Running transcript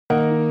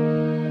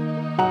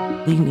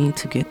really need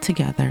to get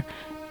together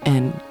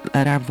and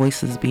let our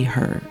voices be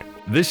heard.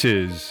 This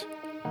is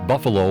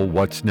Buffalo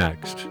What's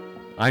Next.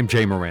 I'm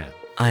Jay Moran.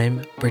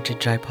 I'm Bridget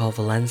Jaipal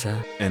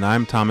Valenza. And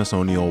I'm Thomas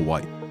O'Neill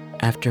White.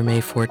 After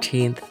May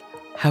 14th,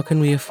 how can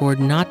we afford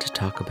not to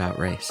talk about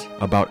race?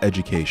 About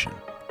education,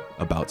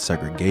 about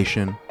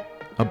segregation,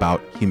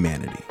 about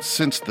humanity.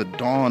 Since the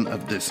dawn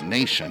of this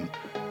nation,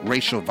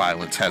 racial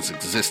violence has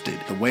existed.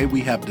 The way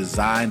we have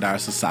designed our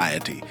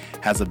society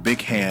has a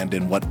big hand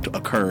in what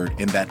occurred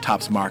in that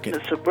Tops Market.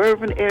 The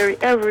suburban area,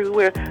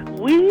 everywhere.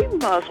 We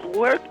must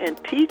work and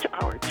teach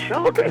our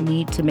children. We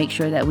need to make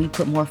sure that we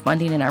put more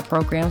funding in our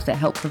programs that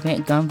help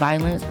prevent gun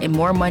violence and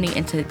more money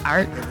into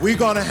art. If we're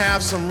going to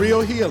have some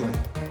real healing,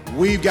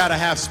 we've got to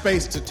have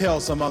space to tell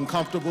some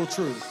uncomfortable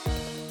truths.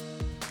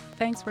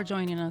 Thanks for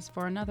joining us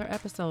for another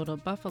episode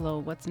of Buffalo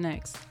What's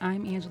Next.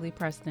 I'm Angelea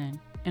Preston.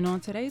 And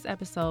on today's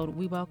episode,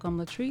 we welcome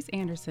Latrice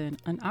Anderson,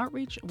 an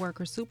outreach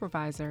worker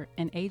supervisor,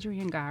 and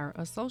Adrienne Garr,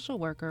 a social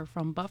worker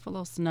from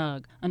Buffalo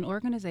S.N.U.G, an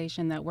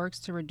organization that works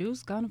to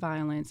reduce gun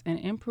violence and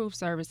improve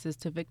services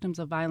to victims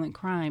of violent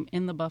crime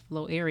in the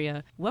Buffalo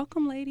area.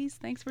 Welcome, ladies.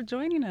 Thanks for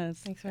joining us.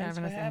 Thanks for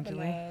having us,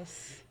 Angelea.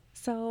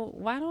 So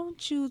why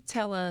don't you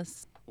tell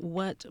us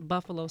what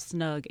Buffalo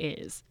S.N.U.G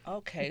is?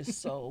 Okay,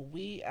 so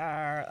we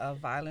are a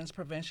violence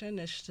prevention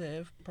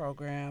initiative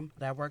program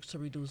that works to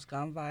reduce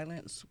gun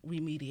violence.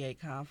 We mediate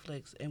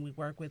conflicts, and we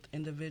work with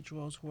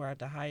individuals who are at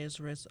the highest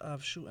risk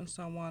of shooting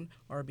someone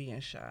or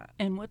being shot.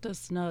 And what does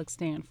S.N.U.G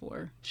stand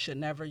for? Should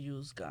never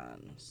use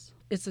guns.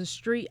 It's a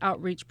street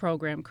outreach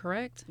program,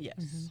 correct? Yes.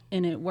 Mm-hmm.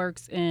 And it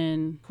works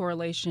in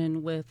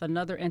correlation with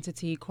another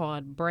entity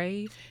called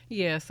Brave?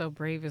 Yeah, so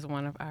Brave is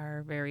one of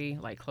our very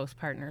close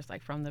partners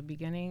from the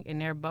beginning, and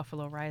they're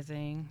Buffalo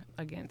Rising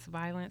Against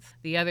Violence.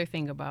 The other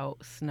thing about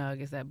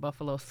S.N.U.G is that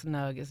Buffalo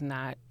S.N.U.G is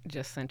not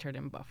just centered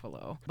in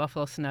Buffalo.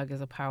 Buffalo S.N.U.G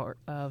is a part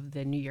of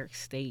the New York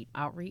State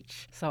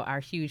outreach. So our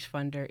huge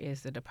funder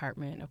is the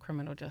Department of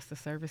Criminal Justice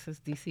Services,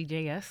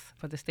 DCJS,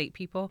 for the state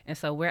people. And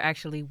so we're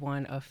actually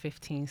one of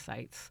 15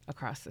 sites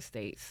across the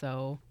state.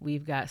 So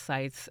we've got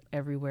sites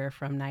everywhere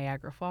from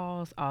Niagara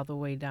Falls all the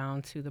way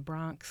down to the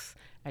Bronx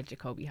at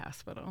Jacobi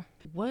Hospital.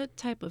 What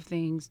type of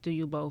things do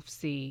you both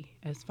see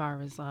as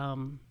far as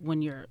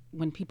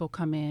when people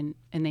come in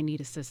and they need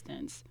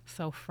assistance?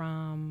 So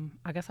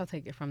I guess I'll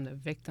take it from the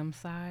victim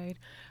side.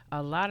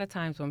 A lot of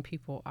times when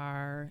people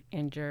are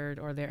injured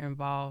or they're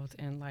involved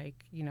in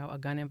a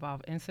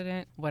gun-involved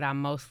incident, what I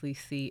mostly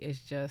see is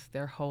just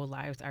their whole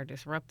lives are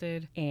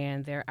disrupted,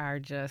 and there are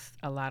just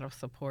a lot of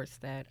supports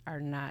that are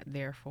not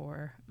there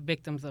for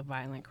victims of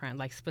violent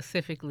crime,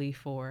 specifically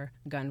for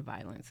gun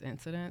violence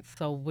incidents.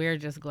 So we're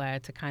just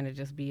glad to kind of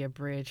just be a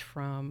bridge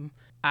from,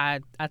 I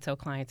tell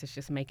clients it's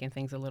just making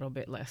things a little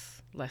bit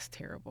less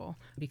terrible,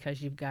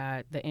 because you've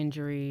got the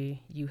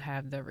injury, you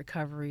have the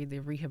recovery, the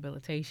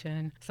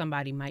rehabilitation.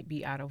 Somebody might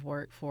be out of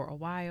work for a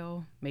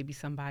while. Maybe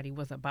somebody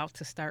was about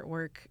to start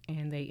work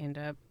and they end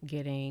up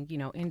getting,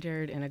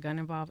 injured in a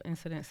gun-involved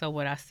incident. So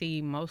what I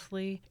see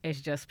mostly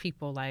is just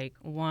people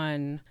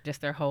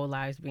just their whole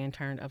lives being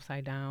turned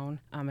upside down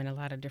in a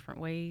lot of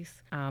different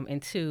ways.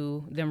 And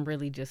two, them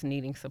really just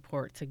needing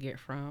support to get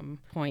from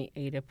point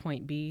A to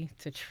point B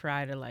to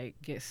try to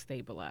get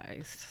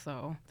stabilized.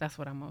 So that's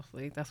what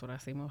I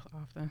see most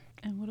often.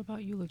 And what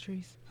about you,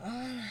 Latrice?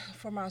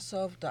 For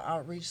myself, the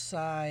outreach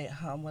side,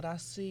 what I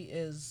see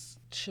is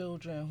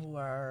children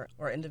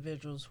or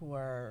individuals who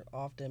are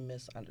often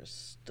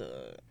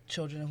misunderstood.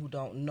 Children who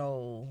don't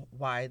know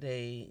why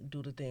they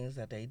do the things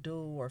that they do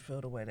or feel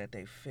the way that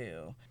they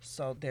feel.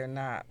 So they're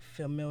not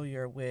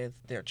familiar with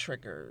their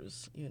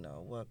triggers,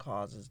 what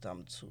causes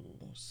them to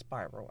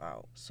spiral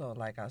out. So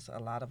like I said,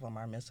 a lot of them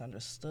are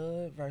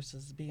misunderstood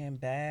versus being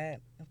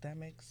bad, if that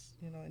makes,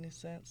 any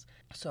sense.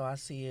 So I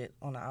see it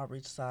on the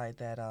outreach side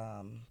that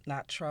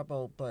not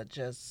trouble, but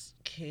just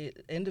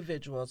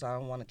individuals. I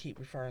don't want to keep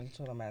referring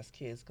to them as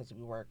kids because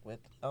we work with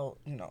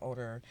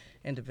older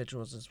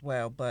individuals as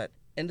well, but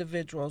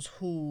individuals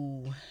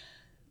who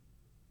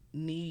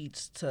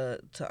needs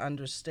to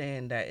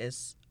understand that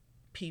it's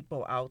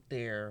people out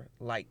there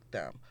like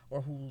them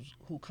or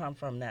who come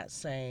from that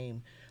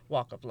same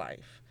walk of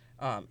life,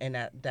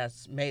 and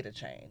that's made a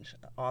change.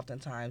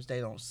 Oftentimes they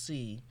don't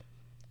see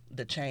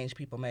the change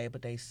people made,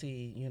 but they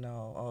see,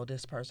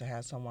 this person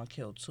had someone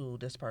killed too,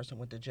 this person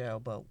went to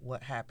jail, but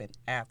what happened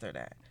after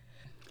that?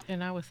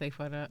 And I would say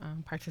for the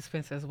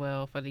participants as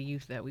well, for the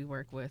youth that we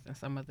work with and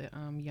some of the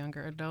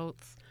younger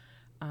adults,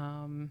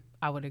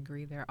 I would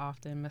agree they're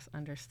often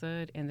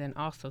misunderstood. And then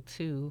also,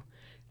 too,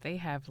 they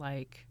have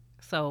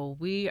so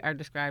we are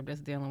described as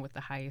dealing with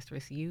the highest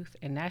risk youth,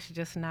 and that's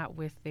just not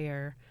with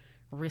their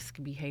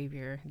risk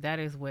behavior. That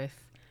is with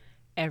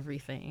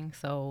everything.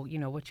 So,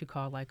 what you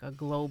call a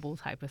global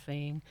type of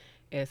thing.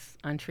 It's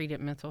untreated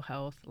mental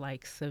health,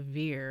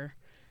 severe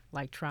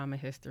trauma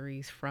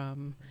histories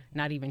from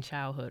not even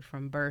childhood,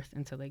 from birth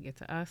until they get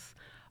to us.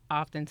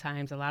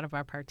 Oftentimes, a lot of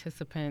our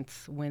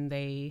participants, when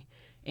they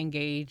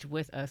engage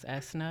with us at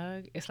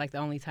S.N.U.G, it's like the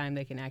only time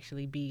they can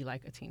actually be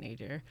like a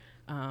teenager.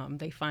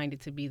 They find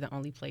it to be the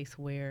only place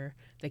where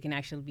they can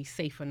actually be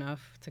safe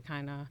enough to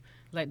kind of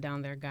let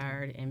down their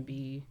guard and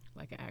be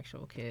like an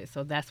actual kid.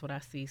 So that's what I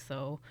see.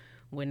 So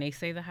when they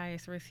say the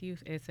highest risk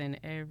youth, it's in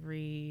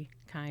every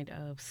kind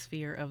of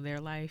sphere of their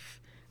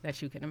life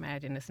that you can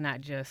imagine. It's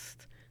not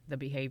just the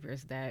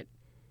behaviors that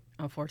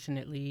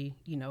unfortunately,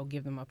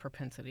 give them a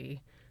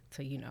propensity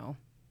to,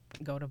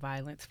 go to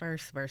violence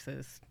first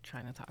versus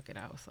trying to talk it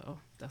out. So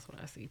that's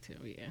what I see too.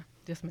 Yeah,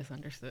 just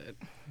misunderstood.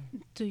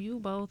 Do you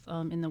both,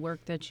 in the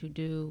work that you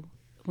do,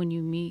 when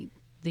you meet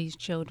these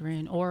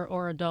children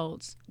or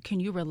adults, can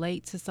you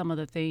relate to some of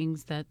the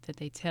things that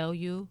they tell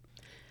you?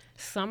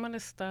 Some of the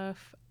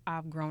stuff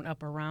I've grown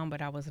up around,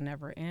 but I was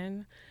never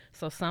in.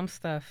 So some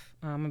stuff,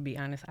 I'm going to be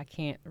honest, I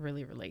can't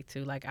really relate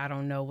to. Like, I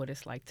don't know what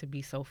it's like to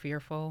be so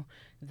fearful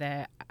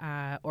that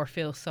or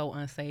feel so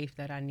unsafe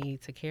that I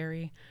need to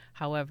carry.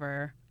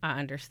 However, I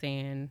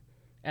understand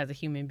as a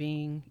human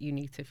being, you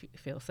need to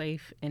feel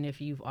safe. And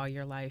if you've all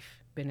your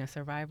life been in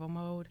survival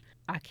mode,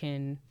 I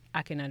can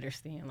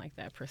understand like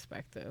that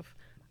perspective.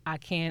 I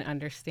can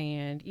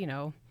understand,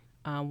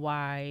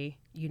 why,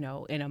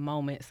 in a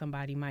moment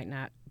somebody might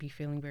not be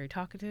feeling very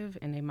talkative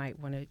and they might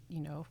want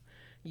to,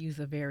 use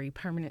a very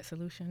permanent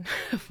solution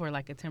for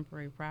like a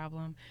temporary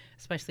problem,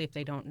 especially if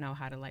they don't know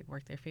how to like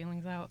work their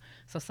feelings out.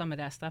 So some of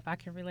that stuff I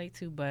can relate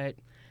to, but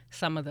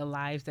some of the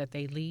lives that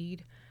they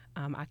lead,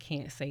 I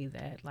can't say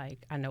that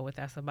like I know what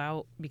that's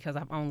about because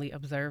I've only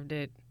observed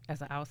it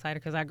as an outsider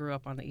because I grew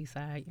up on the east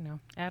side,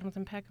 Adams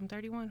and Peckham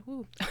 31,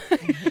 woo.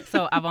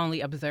 So I've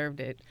only observed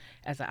it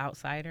as an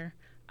outsider.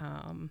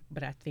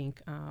 But I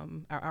think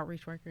our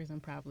outreach workers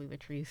and probably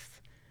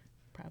Latrice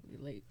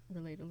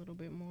relate a little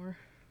bit more.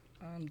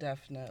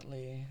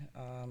 Definitely.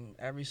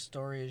 Every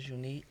story is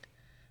unique.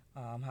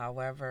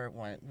 However,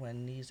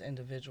 when these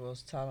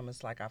individuals tell them,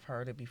 it's like I've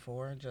heard it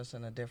before, just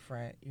in a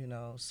different,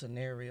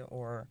 scenario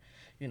or,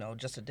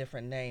 just a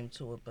different name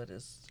to it, but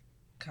it's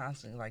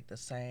constantly like the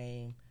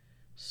same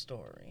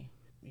story.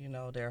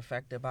 They're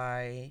affected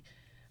by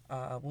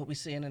what we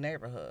see in the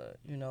neighborhood,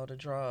 the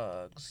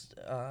drugs,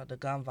 the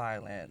gun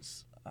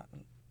violence.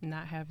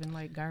 Not having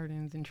like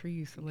gardens and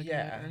trees to look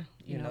at.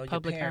 Or,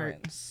 public your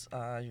parents,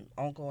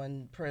 uncle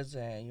in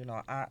prison,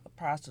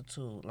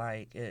 prostitute,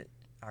 like it.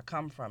 I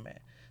come from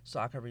it. So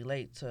I can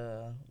relate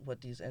to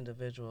what these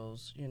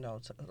individuals,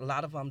 a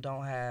lot of them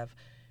don't have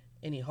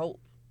any hope.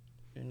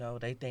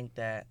 They think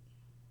that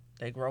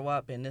they grow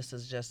up and this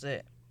is just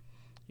it.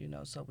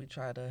 So we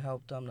try to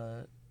help them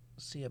to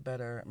see a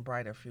better and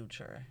brighter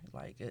future.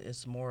 Like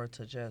it's more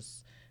to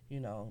just,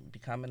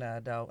 becoming an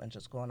adult and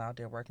just going out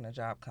there working a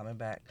job, coming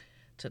back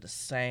to the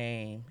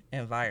same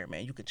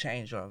environment. You could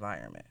change your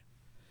environment.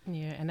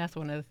 Yeah, and that's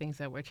one of the things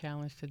that we're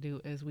challenged to do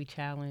is we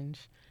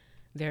challenge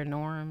their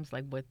norms,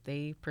 like what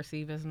they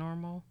perceive as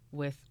normal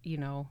with,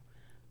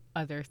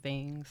 other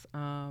things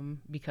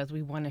because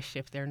we want to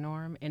shift their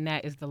norm, and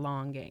that is the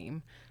long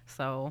game.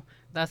 So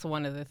that's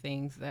one of the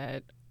things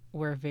that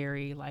we're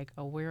very like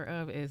aware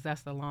of is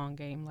that's the long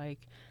game.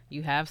 Like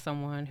you have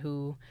someone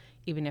who,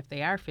 even if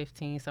they are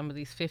 15, some of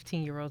these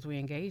 15-year-olds we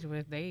engage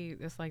with,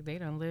 it's like they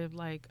done lived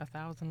like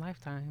 1,000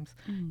 lifetimes.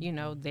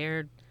 Mm-hmm.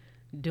 They're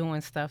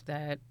doing stuff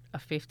that a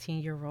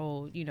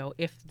 15-year-old,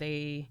 if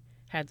they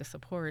had the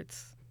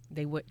supports,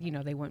 they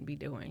wouldn't be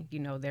doing.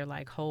 They're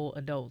like whole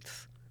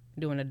adults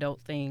doing adult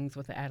things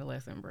with the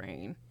adolescent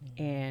brain.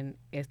 Mm-hmm. And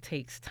it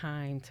takes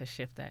time to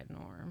shift that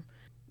norm.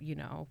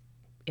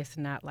 It's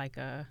not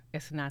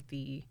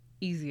the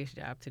easiest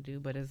job to do,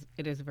 but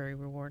it is very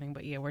rewarding.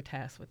 But yeah, we're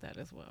tasked with that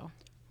as well.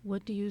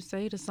 What do you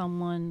say to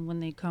someone when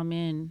they come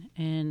in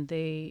and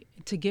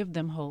to give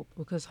them hope?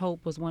 Because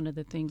hope was one of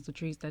the things,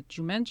 Latrice, that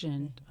you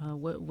mentioned.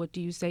 What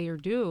do you say or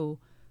do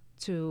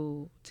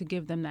to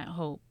give them that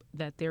hope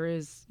that there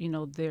is,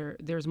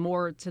 there's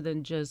more to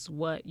than just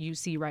what you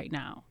see right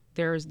now?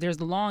 There's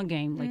the long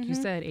game, like you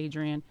said,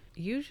 Adrienne.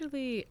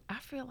 Usually, I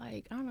feel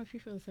like, I don't know if you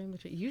feel the same,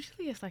 but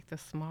usually it's like the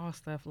small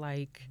stuff,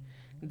 like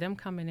them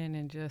coming in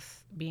and just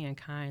being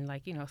kind,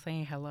 like,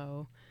 saying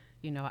hello.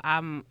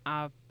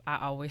 I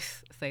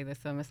always say this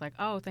to them. It's like,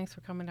 oh, thanks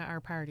for coming to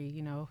our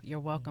party. You're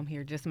welcome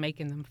here. Just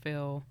making them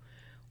feel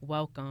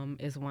welcome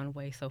is one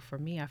way. So for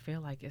me, I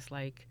feel like it's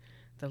like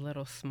the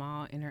little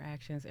small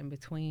interactions in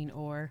between,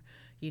 or,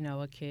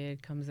 a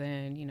kid comes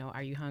in,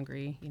 are you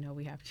hungry?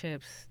 We have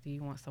chips. Do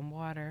you want some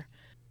water?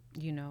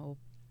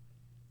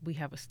 We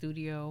have a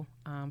studio.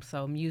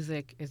 So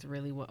music is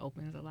really what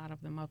opens a lot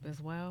of them up as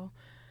well.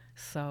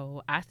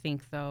 So I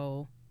think,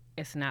 though,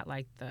 it's not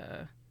like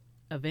the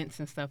events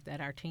and stuff that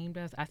our team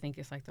does. I think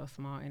it's like those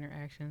small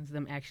interactions,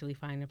 them actually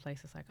finding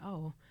places like,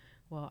 oh,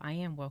 well, I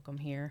am welcome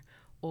here.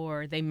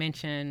 Or they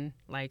mention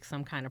like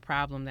some kind of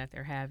problem that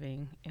they're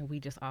having and we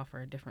just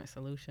offer a different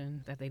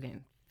solution that they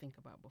didn't think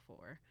about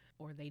before.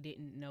 Or they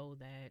didn't know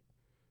that,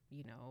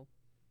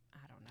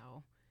 I don't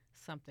know,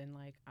 something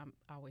like, I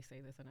always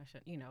say this and I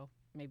should,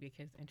 maybe a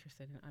kid's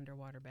interested in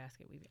underwater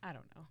basket weaving. I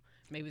don't know.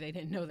 Maybe they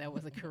didn't know that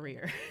was a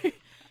career.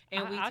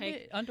 And I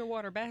did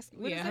underwater basket.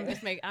 I'm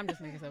just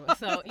making stuff up.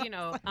 So,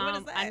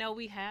 I know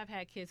we have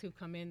had kids who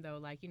come in though,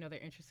 like, they're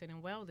interested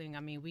in welding. I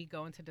mean, we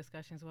go into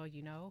discussions, well,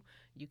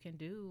 you can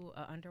do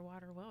an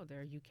underwater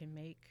welder. You can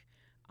make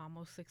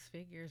almost 6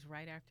 figures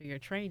right after your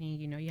training.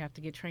 You have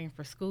to get trained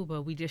for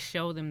scuba. We just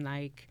show them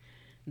like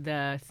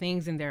the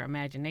things in their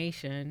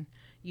imagination.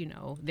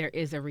 There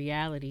is a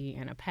reality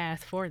and a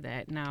path for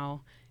that.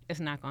 Now, it's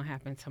not going to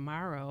happen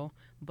tomorrow,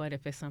 but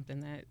if it's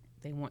something that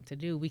they want to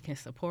do, we can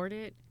support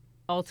it.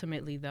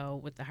 Ultimately, though,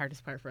 what the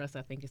hardest part for us,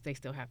 I think, is they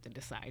still have to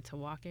decide to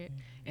walk it,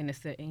 and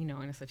it's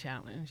a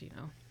challenge.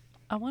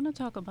 I want to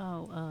talk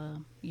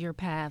about your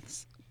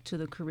paths to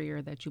the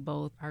career that you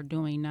both are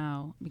doing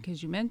now,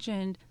 because you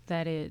mentioned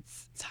that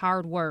it's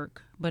hard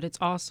work, but it's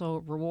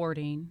also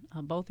rewarding.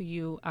 Both of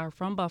you are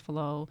from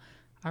Buffalo,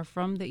 are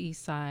from the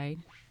East Side,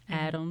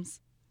 Adams,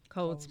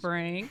 Cold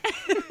Spring.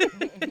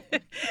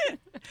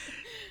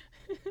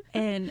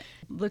 And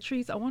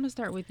Latrice, I want to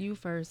start with you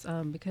first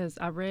because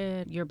I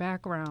read your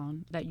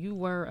background that you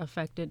were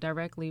affected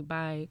directly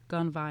by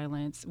gun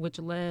violence, which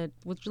led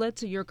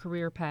to your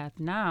career path.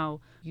 Now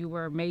you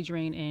were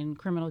majoring in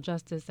criminal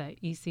justice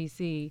at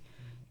ECC.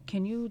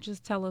 Can you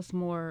just tell us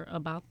more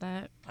about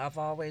that? I've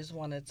always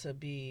wanted to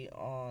be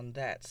on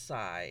that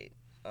side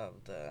of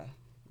the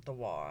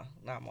wall.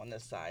 Now I'm on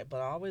this side,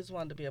 but I always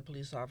wanted to be a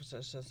police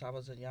officer since I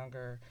was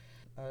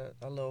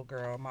a little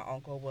girl. My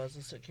uncle was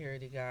a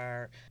security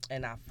guard,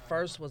 and I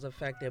first was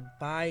affected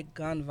by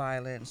gun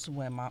violence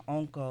when my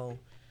uncle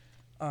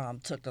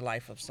took the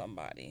life of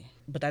somebody.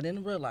 But I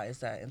didn't realize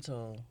that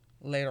until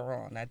later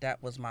on,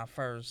 that was my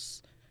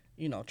first,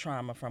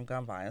 trauma from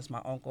gun violence.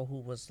 My uncle,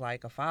 who was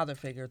like a father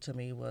figure to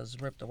me, was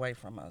ripped away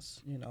from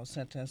us,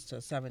 sentenced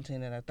to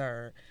 17 and a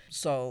third.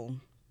 So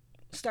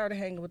started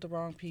hanging with the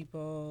wrong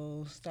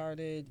people,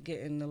 started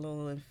getting a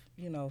little,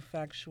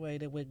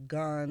 infatuated with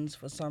guns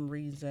for some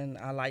reason.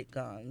 I like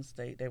guns.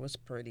 They was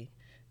pretty.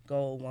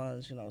 Gold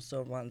ones,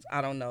 silver ones.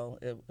 I don't know.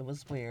 It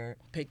was weird.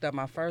 Picked up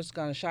my first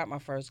gun, shot my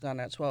first gun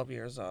at 12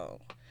 years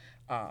old.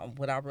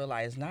 What I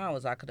realize now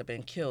is I could have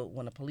been killed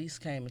when the police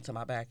came into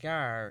my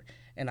backyard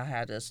and I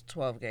had this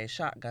 12-gauge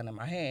shotgun in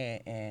my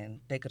hand, and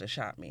they could have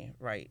shot me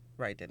right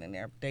then and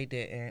there. They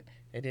didn't.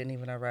 They didn't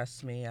even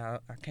arrest me. I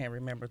can't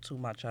remember too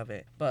much of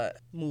it. But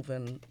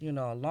moving,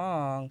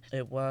 along,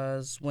 it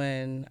was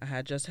when I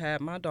had just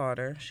had my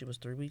daughter. She was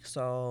 3 weeks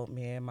old.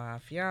 Me and my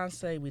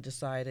fiance, we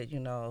decided,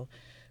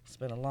 it's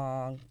been a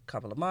long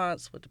couple of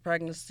months with the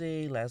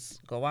pregnancy. Let's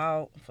go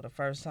out for the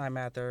first time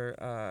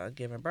after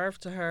giving birth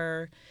to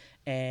her.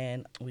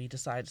 And we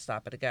decided to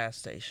stop at a gas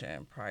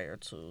station prior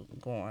to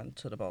going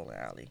to the bowling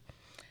alley.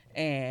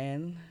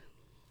 And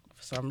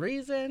for some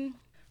reason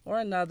or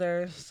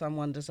another,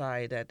 someone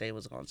decided that they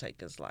was going to take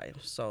his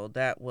life. So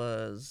that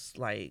was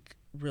like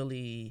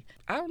really,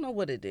 I don't know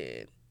what it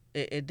did.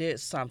 It did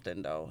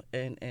something though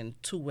in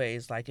 2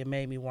 ways. Like it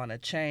made me want to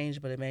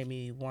change, but it made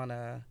me want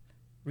to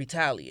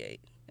retaliate.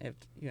 If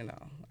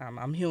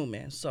I'm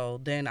human, so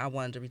then I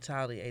wanted to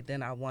retaliate.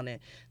 Then I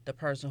wanted the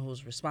person who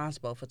was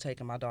responsible for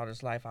taking my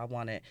daughter's life, I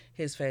wanted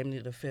his family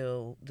to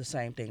feel the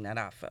same thing that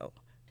I felt.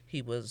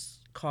 He was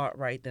caught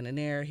right then and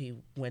there. He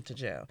went to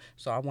jail.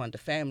 So I wanted the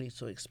family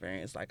to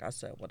experience, like I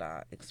said, what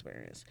I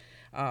experienced.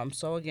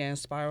 So again,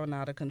 spiraling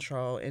out of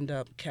control, end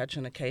up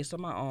catching a case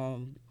of my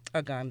own,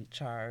 a gun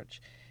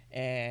charge,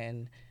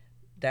 and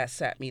that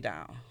sat me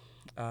down.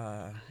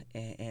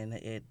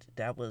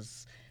 That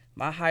was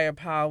my higher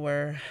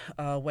power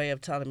way of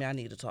telling me I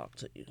need to talk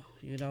to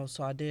you,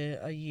 So I did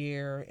a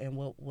year in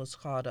what was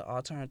called an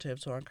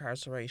alternative to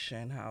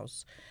incarceration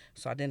house.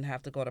 So I didn't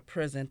have to go to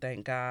prison,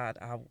 thank God.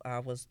 I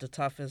was the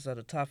toughest of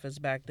the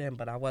toughest back then,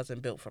 but I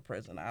wasn't built for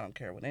prison. I don't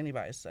care what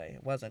anybody say. I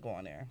wasn't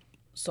going there.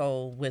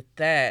 So with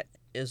that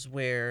is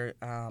where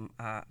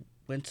I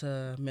went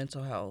to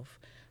mental health.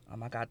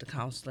 I got the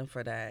counseling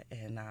for that,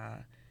 and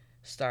I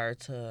started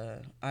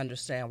to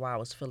understand why I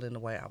was feeling the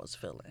way I was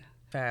feeling.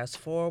 Fast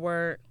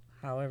forward,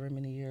 however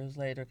many years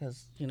later,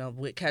 because,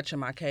 with catching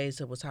my case,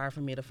 it was hard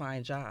for me to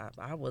find a job.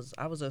 I was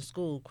in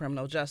school,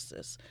 criminal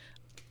justice.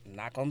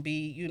 Not going to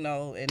be,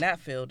 in that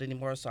field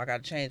anymore, so I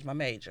got to change my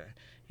major.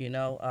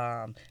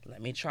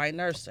 Let me try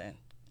nursing.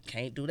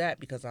 Can't do that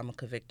because I'm a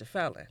convicted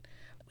felon.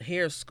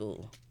 Hair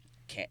school.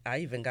 I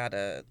even got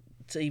to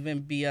even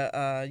be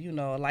a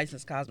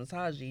licensed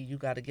cosmetology, you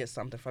got to get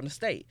something from the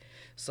state.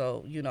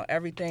 So,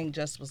 everything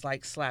just was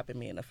like slapping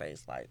me in the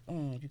face, like,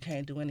 you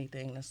can't do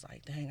anything. And it's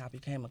like, dang, I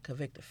became a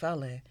convicted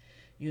felon,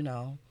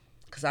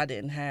 because I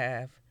didn't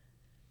have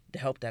the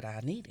help that I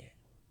needed.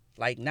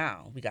 Like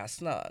now, we got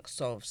S.N.U.G.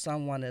 So if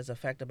someone is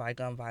affected by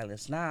gun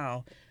violence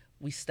now,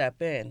 we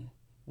step in.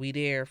 We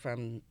there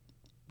from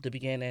the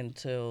beginning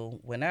till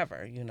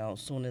whenever,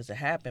 as soon as it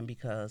happened,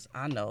 because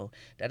I know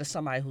that it's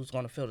somebody who's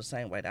going to feel the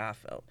same way that I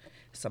felt.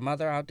 It's a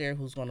mother out there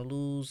who's going to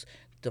lose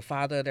the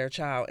father of their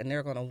child, and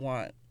they're going to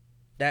want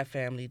that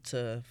family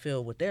to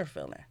feel what they're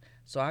feeling.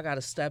 So I got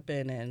to step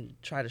in and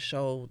try to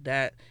show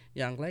that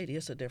young lady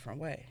it's a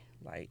different way.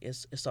 Like,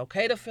 it's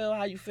okay to feel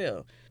how you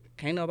feel.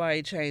 Can't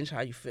nobody change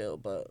how you feel,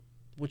 but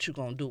what you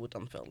gonna do with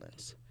them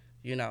feelings?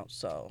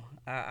 So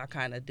I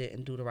kind of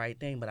didn't do the right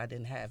thing, but I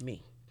didn't have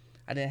me.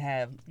 I didn't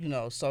have,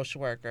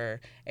 social worker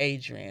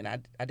Adrienne.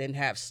 I didn't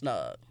have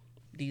S.N.U.G.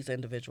 These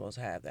individuals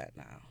have that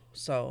now.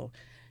 So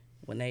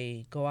when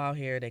they go out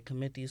here, they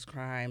commit these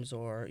crimes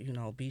or,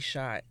 be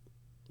shot,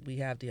 we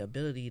have the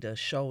ability to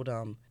show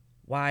them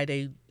why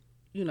they,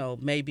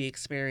 may be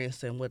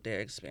experiencing what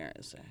they're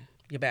experiencing.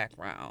 Your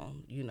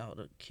background,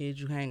 the kids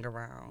you hang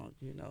around,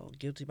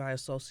 guilty by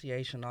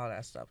association, all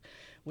that stuff.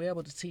 We're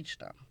able to teach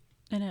them.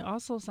 And it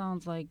also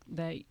sounds like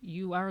that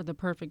you are the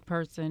perfect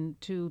person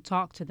to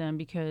talk to them,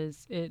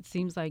 because it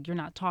seems like you're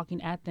not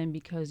talking at them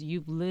because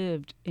you've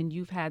lived and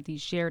you've had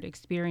these shared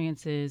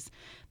experiences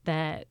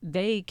that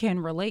they can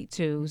relate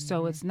to. Mm-hmm.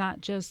 So it's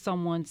not just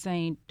someone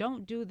saying,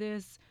 don't do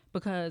this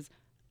because,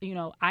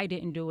 I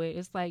didn't do it.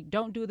 It's like,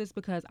 don't do this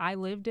because I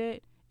lived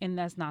it, and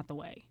that's not the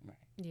way. Right.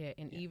 Yeah,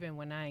 and even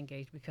when I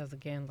engage, because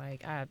again,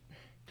 like I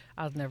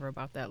was never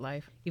about that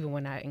life. Even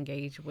when I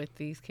engage with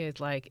these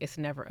kids, like it's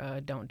never a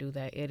don't do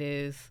that. It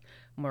is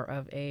more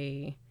of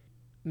a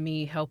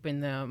me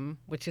helping them,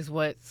 which is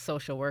what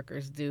social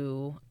workers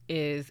do,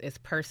 is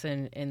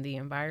person in the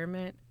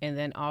environment. And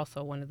then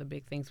also one of the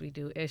big things we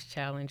do is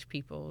challenge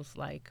people's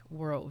like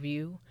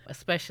worldview,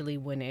 especially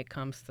when it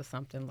comes to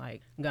something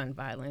like gun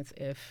violence.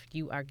 If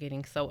you are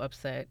getting so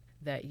upset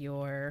that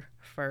your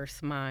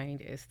first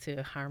mind is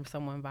to harm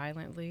someone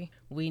violently,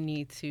 we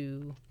need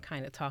to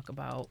kind of talk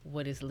about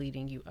what is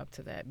leading you up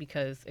to that,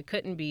 because it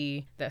couldn't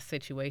be that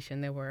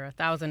situation. There were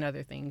 1,000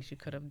 other things you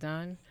could have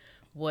done.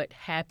 What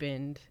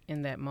happened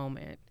in that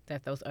moment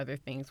that those other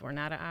things were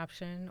not an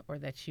option, or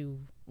that you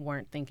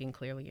weren't thinking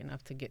clearly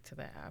enough to get to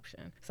that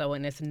option. So,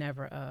 and it's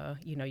never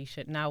you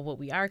should. Now, what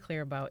we are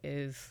clear about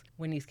is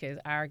when these kids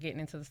are getting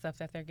into the stuff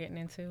that they're getting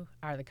into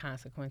are the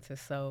consequences.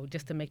 So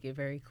just to make it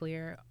very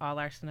clear, all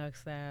our S.N.U.G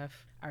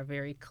staff are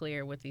very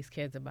clear with these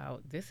kids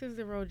about this is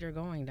the road you're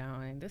going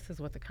down and this is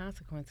what the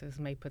consequences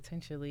may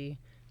potentially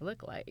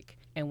look like.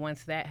 And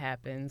once that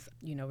happens,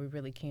 we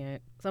really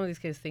can't. Some of these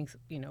kids think,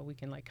 we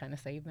can like kind of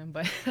save them,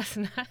 but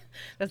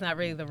that's not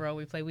really the role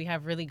we play. We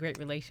have really great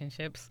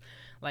relationships,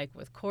 like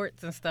with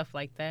courts and stuff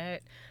like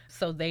that,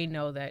 so they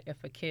know that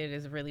if a kid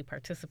is really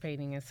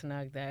participating in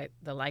S.N.U.G, that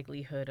the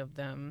likelihood of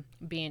them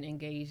being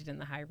engaged in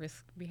the high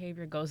risk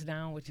behavior goes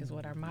down, which is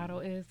what our motto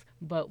is.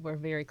 But we're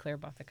very clear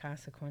about the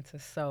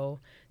consequences. So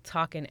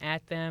talking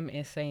at them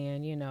and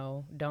saying,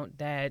 don't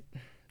that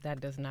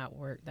does not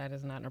work. That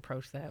is not an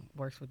approach that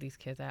works with these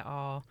kids at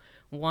all.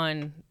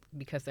 One,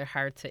 because they're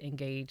hard to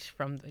engage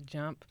from the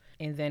jump.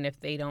 And then if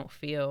they don't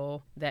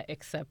feel that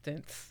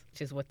acceptance,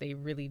 which is what they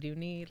really do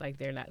need,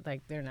 they're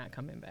not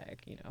coming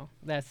back,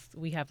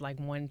 we have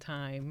like one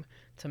time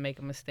to make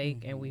a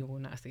mistake, and we will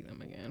not see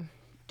them again.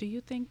 Do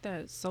you think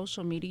that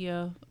social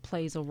media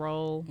plays a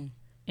role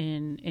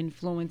in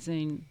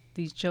influencing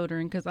these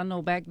children? Because I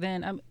know back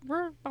then,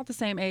 we're about the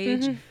same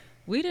age. Mm-hmm.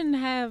 We didn't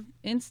have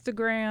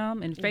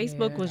Instagram, and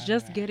Facebook was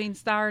just getting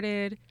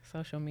started.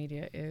 Social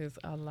media is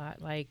a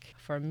lot. Like,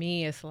 for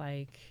me, it's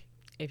like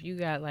if you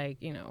got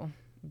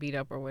beat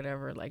up or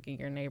whatever, like in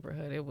your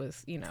neighborhood, it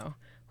was,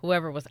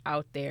 whoever was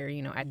out there,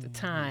 at the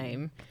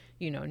time,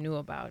 knew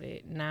about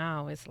it.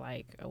 Now it's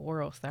like a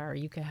world star.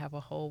 You can have a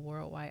whole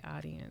worldwide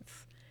audience.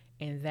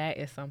 And that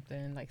is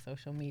something like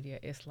social media.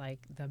 It's like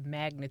the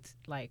magnitude,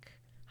 like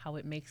how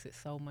it makes it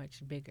so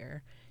much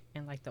bigger.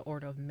 And like the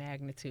order of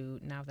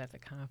magnitude now that the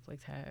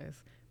conflict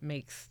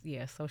makes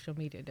social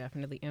media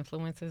definitely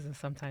influences, and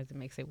sometimes it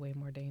makes it way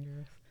more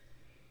dangerous.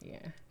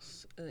 Yeah.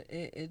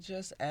 It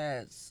just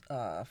adds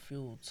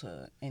fuel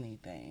to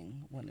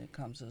anything when it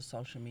comes to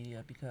social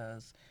media,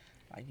 because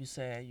like you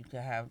said, you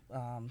could have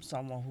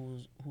someone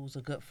who's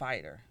a good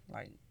fighter,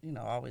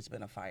 always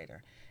been a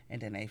fighter,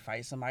 and then they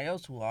fight somebody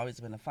else who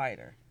always been a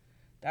fighter.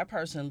 That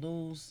person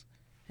lose,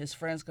 his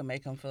friends can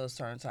make him feel a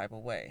certain type of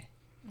way.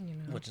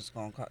 Which is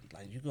gonna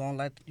you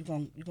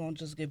gonna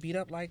just get beat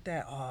up like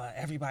that? Oh,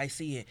 everybody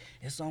see it.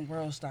 It's on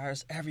World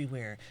Stars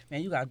everywhere.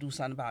 Man, you gotta do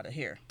something about it.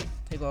 Here,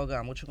 take a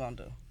gun. What you gonna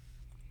do?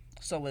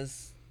 So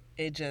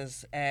it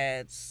just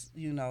adds,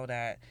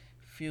 that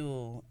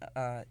fuel.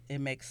 It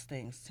makes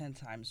things 10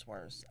 times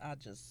worse. I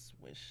just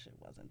wish it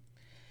wasn't.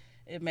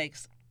 It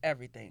makes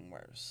everything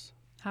worse.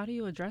 How do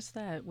you address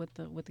that with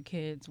the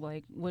kids?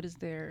 Like, what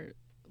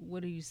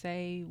do you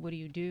say? What do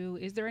you do?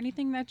 Is there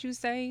anything that you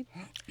say?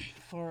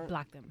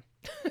 Block them.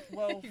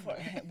 Well,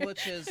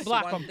 which is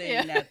Block one them.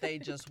 thing that they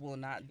just will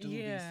not do.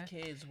 Yeah.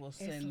 These kids will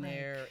send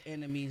their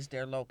enemies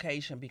their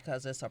location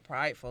because it's a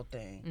prideful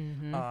thing.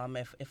 Mm-hmm.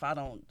 If I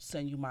don't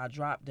send you my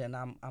drop, then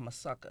I'm a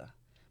sucker.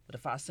 But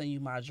if I send you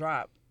my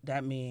drop,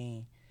 that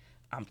means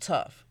I'm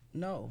tough.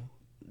 No,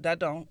 that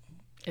don't.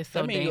 It's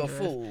so dangerous. You're a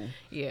fool.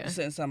 Yeah. You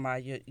send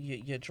somebody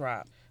your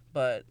drop.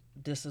 But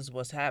this is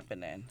what's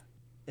happening.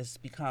 It's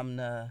become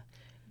the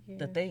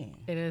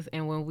thing. It is.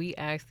 And when we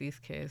ask these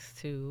kids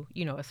to,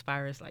 as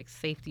far as like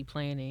safety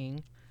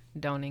planning,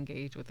 don't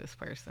engage with this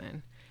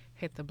person.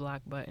 hit the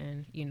block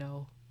button,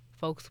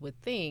 folks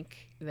would think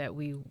that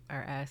we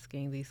are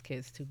asking these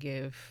kids to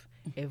give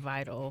a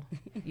vital,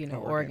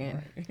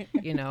 organ.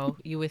 Right.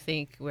 You would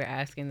think we're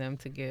asking them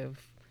to give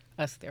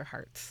us their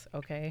hearts,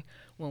 okay?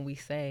 When we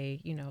say,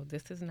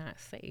 this is not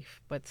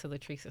safe. But to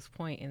Latrice's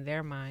point, in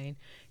their mind,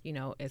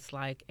 it's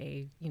like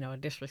a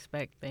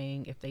disrespect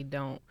thing if they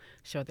don't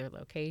show their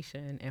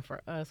location. And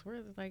for us,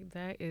 we're like,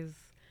 that is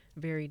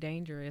very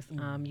dangerous.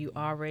 You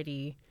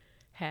already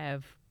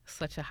have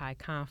such a high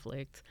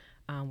conflict.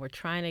 We're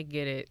trying to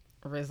get it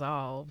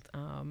resolved,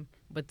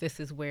 but this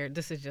is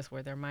just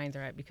where their minds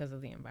are at because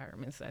of the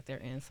environments that they're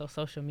in. So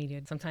social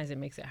media, sometimes it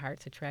makes it hard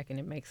to track, and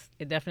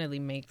it definitely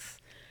makes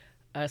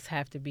us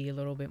have to be a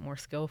little bit more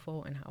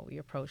skillful in how we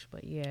approach.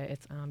 But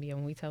it's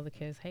when we tell the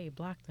kids, hey,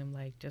 block them,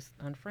 like just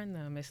unfriend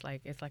them, it's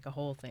like a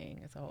whole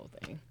thing. It's a whole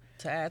thing.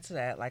 To add to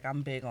that, like,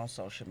 I'm big on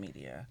social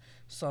media.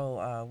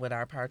 So with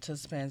our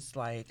participants,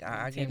 like,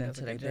 I get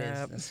into their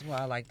business. Well,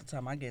 I like to tell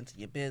them I get into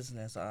your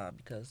business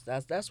because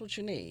that's what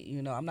you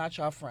need. I'm not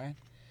your friend.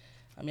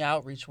 I'm your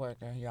outreach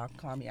worker. Y'all can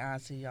call me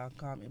auntie, y'all can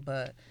call me,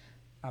 but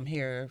I'm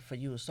here for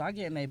you. So I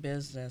get in their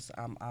business.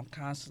 I'm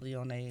constantly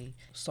on their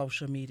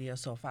social media.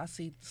 So if I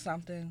see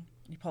something,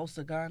 you post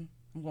a gun,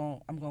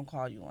 I'm gonna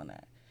call you on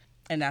that.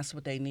 And that's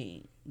what they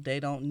need. They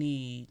don't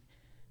need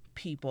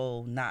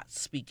people not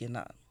speaking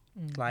up.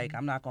 Mm-hmm. Like,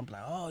 I'm not gonna be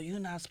like, oh, you're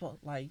not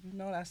supposed, like,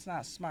 that's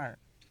not smart.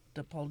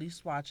 The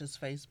police watches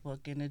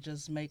Facebook, and it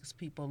just makes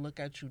people look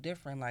at you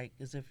different, like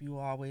as if you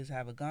always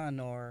have a gun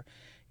or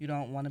you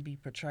don't want to be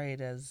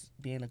portrayed as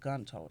being a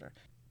gun toter.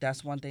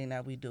 That's one thing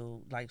that we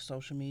do, like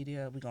social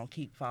media, we're going to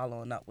keep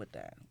following up with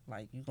that.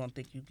 Like, you're going to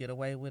think you get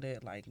away with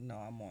it? Like, no,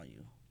 I'm on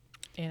you.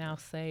 And I'll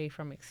say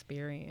from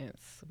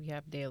experience, we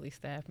have daily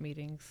staff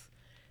meetings.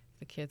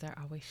 The kids are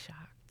always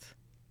shocked.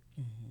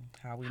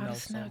 Mm-hmm. How know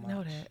so much.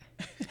 Know that?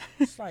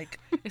 It's like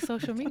it's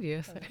social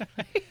media. So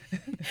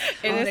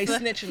and they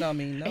snitching on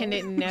me. No, and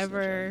it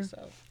never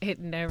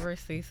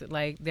ceases.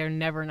 Like, they're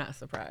never not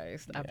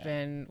surprised. Yeah. I've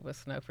been with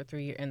S.N.U.G for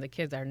 3 years, and the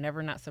kids are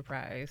never not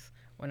surprised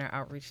when our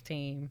outreach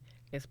team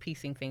is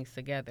piecing things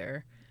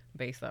together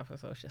based off of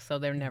social. So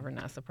they're never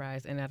not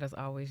surprised, and that is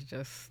always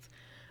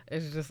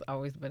it's just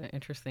always been an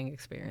interesting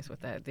experience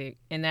with that.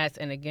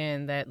 And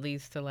again, that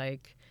leads to,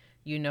 like,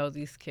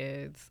 these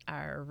kids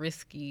are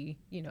risky,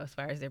 as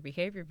far as their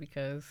behavior,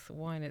 because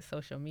one, it's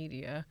social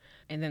media,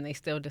 and then they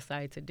still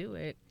decide to do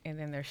it, and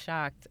then they're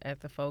shocked at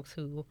the folks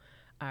who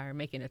are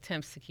making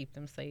attempts to keep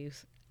them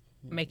safe,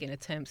 making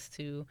attempts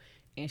to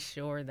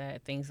ensure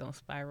that things don't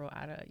spiral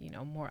out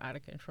of, more out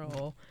of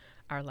control,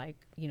 are like,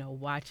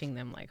 watching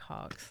them like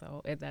hawks.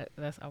 So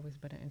that's always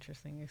been an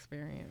interesting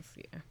experience.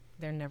 Yeah.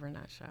 They're never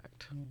not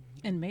shocked.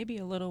 And maybe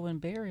a little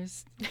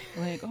embarrassed.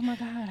 Like, oh my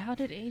God, how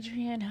did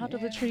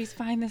Latrice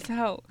find this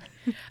out?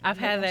 I've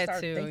had that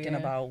start too. Thinking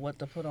about what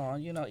to put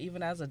on,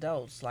 even as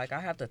adults, like, I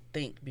have to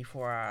think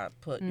before I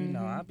put,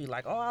 I'll be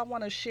like, oh, I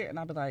want to share. And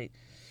I'll be like,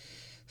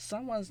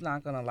 someone's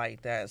not going to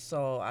like that.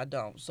 So I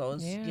don't. So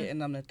it's getting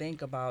them to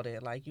think about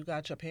it. Like, you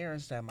got your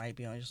parents that might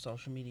be on your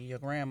social media, your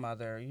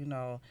grandmother,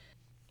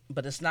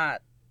 but it's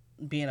not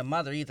being a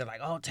mother either. Like,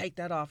 oh, take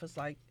that off. It's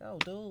like, oh,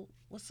 dude,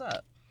 what's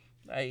up?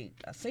 I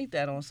seen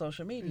that on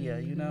social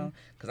media,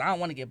 because I don't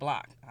want to get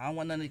blocked. I don't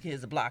want none of the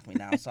kids to block me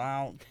now, so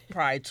I don't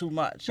pry too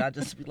much. I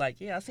just be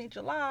like, yeah, I seen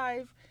you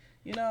live,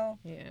 Yeah.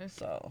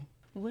 So.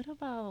 What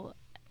about,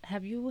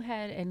 have you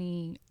had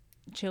any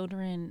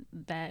children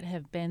that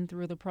have been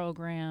through the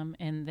program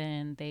and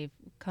then they've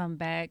come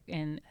back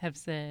and have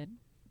said,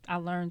 I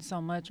learned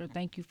so much, or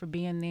thank you for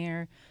being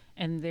there,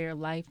 and their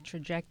life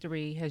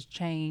trajectory has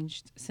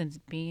changed since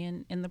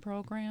being in the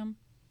program?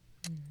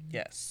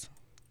 Yes.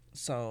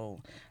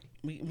 So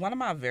one of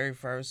my very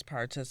first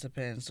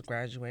participants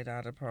graduated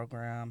out of the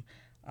program,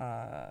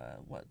 I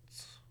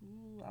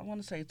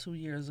want to say 2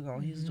 years ago.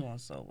 Mm-hmm. He's doing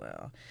so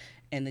well.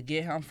 And to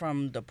get him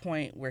from the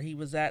point where he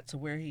was at to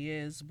where he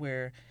is,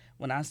 where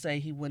when I say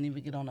he wouldn't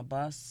even get on a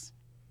bus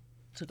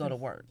to go to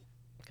work.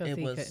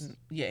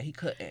 He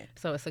couldn't.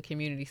 So it's a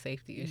community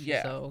safety issue.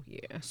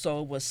 Yeah.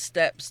 So it was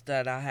steps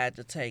that I had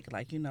to take,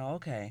 like,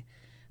 okay,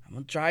 I'm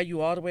going to drive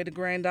you all the way to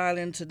Grand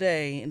Island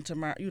today and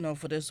tomorrow,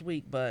 for this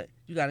week, but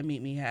you got to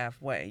meet me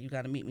halfway. You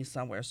got to meet me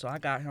somewhere. So I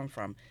got him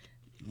from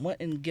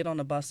wouldn't get on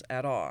the bus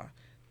at all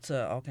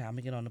to, okay, I'm going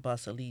to get on the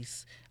bus at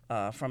least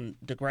from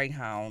the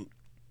Greyhound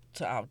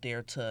to out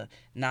there to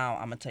now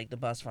I'm going to take the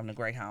bus from the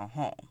Greyhound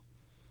home.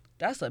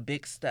 That's a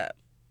big step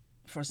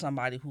for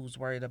somebody who's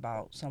worried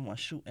about someone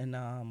shooting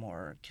them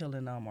or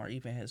killing them, or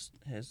even his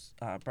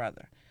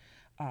brother.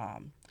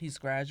 He's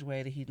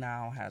graduated. He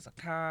now has a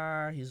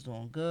car. He's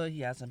doing good.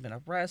 He hasn't been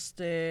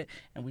arrested.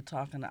 And we're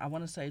talking, I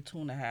want to say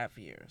 2.5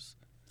 years.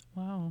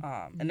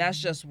 Wow. And that's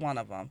just one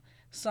of them.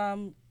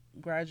 Some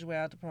graduate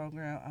out the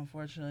program,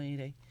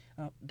 unfortunately,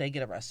 they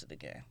get arrested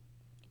again.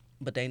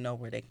 But they know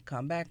where they can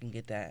come back and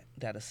get that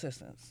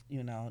assistance.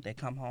 They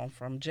come home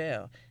from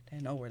jail. They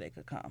know where they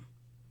could come.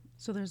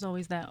 So there's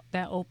always that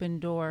open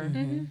door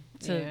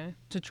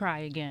to try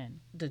again.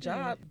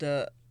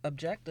 The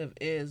objective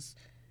is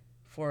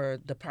for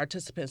the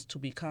participants to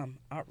become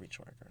outreach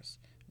workers.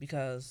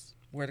 because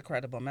we're the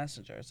credible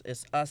messengers.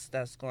 It's us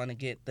that's going to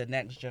get the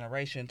next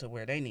generation to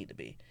where they need to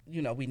be.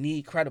 You know, we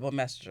need credible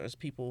messengers,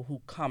 people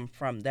who come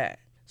from that.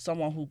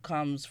 Someone who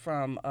comes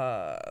from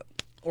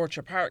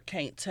Orchard Park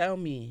can't tell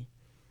me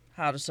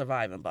how to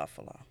survive in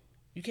Buffalo.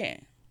 You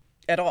can't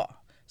at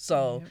all.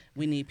 So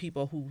we need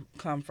people who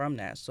come from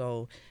that.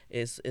 So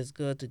it's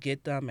good to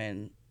get them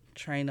and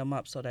train them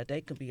up so that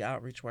they can be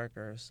outreach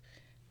workers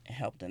and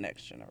help the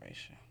next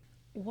generation.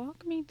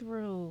 Walk me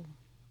through,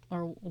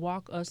 or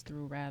walk us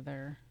through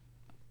rather,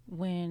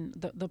 when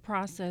the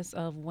process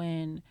of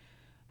when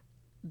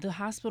the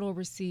hospital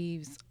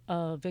receives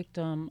a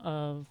victim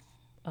of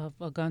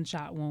a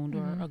gunshot wound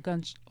or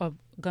of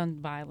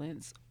gun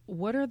violence.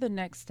 What are the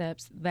next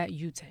steps that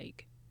you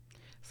take?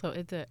 So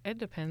it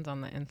depends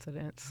on the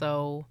incident.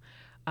 So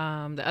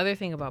the other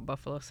thing about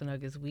Buffalo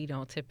S.N.U.G is we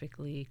don't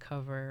typically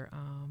cover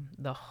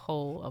the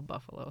whole of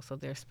Buffalo. So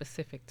there's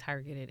specific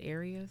targeted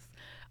areas.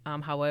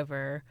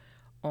 However,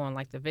 on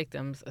like the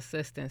victim's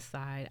assistance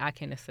side, I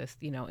can assist,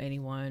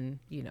 anyone,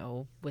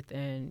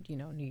 within,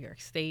 New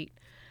York State.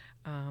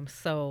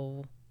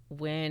 So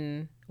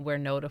when we're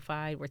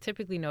notified, we're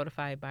typically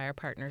notified by our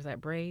partners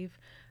at Brave,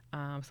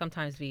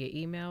 sometimes via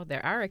email.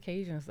 There are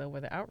occasions, though,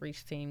 where the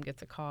outreach team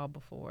gets a call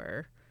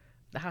before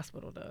the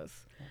hospital does.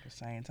 At the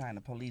same time,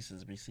 the police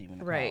is receiving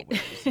the right. call.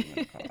 We're receiving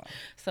the call.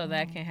 So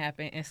that can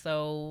happen. And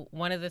so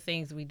one of the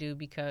things we do,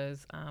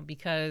 because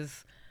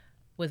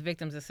with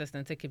victims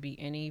assistance, it could be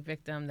any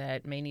victim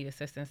that may need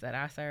assistance that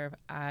I serve.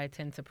 I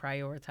tend to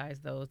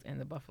prioritize those in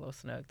the Buffalo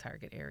S.N.U.G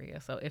target area.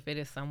 So if it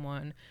is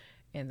someone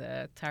in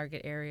the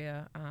target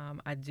area,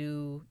 I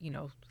do,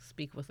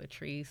 speak with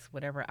Latrice,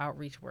 whatever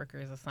outreach worker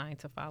is assigned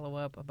to follow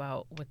up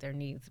about what their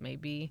needs may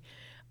be.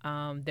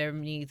 Their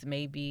needs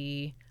may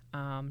be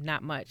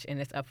not much,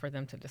 and it's up for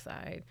them to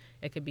decide.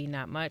 It could be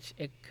not much.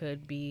 It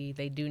could be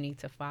they do need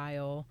to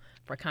file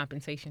for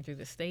compensation through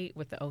the state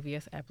with the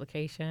OVS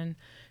application.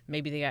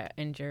 Maybe they got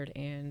injured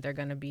and they're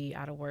going to be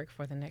out of work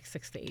for the next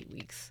 6 to 8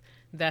 weeks.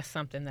 That's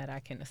something that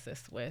I can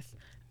assist with.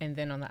 And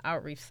then on the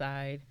outreach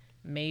side,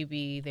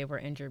 maybe they were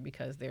injured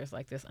because there's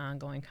like this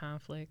ongoing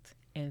conflict,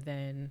 and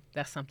then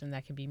that's something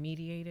that can be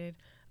mediated,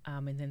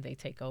 and then they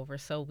take over.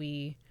 So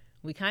we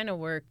kind of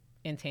work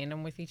in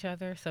tandem with each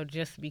other. So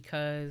just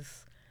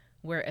because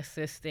we're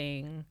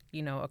assisting,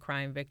 a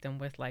crime victim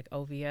with like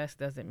OVS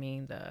doesn't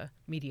mean the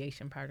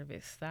mediation part of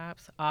it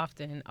stops.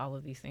 Often all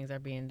of these things are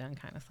being done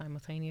kind of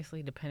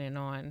simultaneously, depending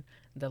on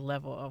the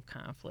level of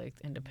conflict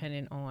and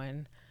depending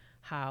on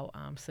how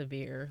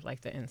severe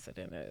like the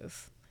incident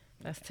is.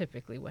 That's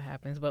typically what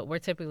happens. But we're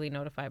typically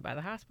notified by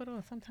the hospital,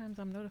 and sometimes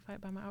I'm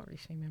notified by my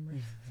outreach team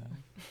members. So.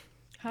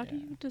 How do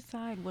you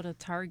decide what a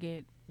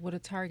target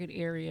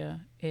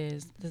area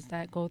is? Does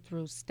that go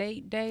through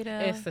state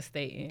data? It's the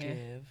state.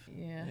 Give.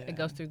 Yeah, it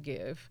goes through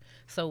Give.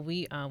 So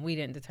we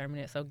didn't determine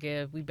it. So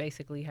Give, we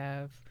basically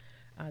have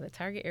the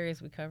target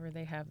areas we cover.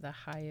 They have the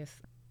highest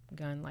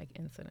gun-like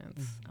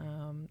incidents.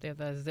 They're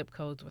the zip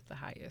codes with the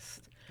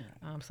highest.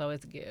 Right. So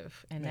it's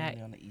Give, and mainly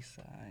that on the east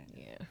side.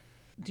 Yeah.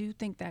 Do you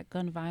think that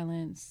gun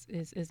violence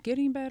is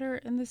getting better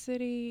in the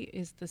city,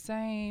 is the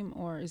same,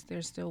 or is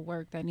there still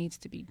work that needs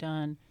to be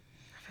done?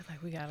 I feel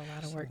like we got a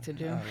lot of work to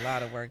do. A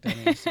lot of work that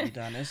needs to be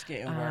done. It's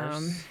getting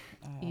worse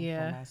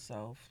for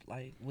myself.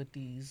 Like with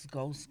these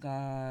ghost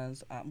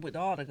guns, with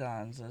all the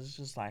guns, it's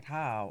just like,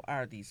 how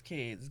are these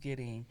kids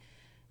getting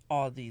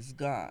all these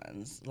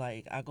guns?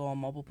 Like, I go on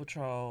mobile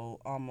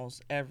patrol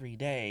almost every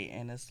day,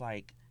 and it's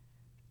like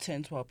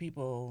 10, 12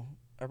 people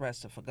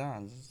arrested for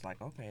guns. It's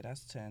like, okay,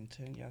 that's 10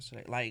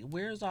 yesterday. Like,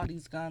 where's all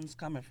these guns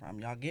coming from?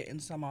 Y'all getting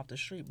some off the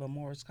street, but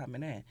more is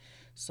coming in.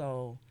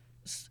 So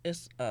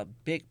it's a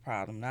big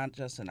problem, not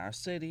just in our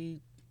city,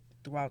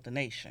 throughout the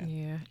nation.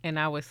 Yeah, and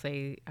I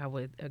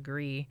would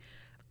agree.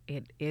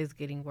 It is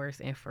getting worse,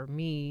 and for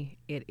me,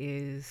 it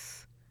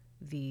is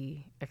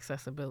the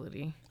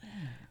accessibility.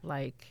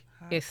 Like,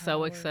 it's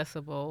so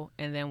accessible,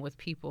 and then with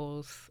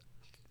people's,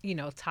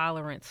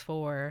 tolerance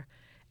for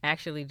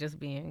actually just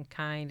being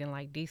kind and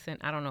like decent.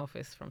 I don't know if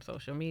it's from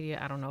social media.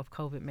 I don't know if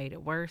COVID made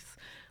it worse,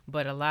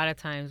 but a lot of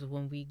times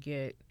when we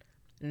get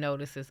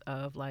notices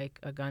of like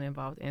a gun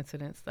involved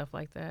incident, stuff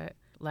like that,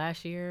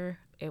 last year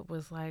it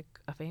was like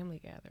a family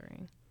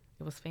gathering.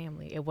 It was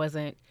family. It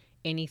wasn't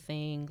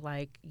anything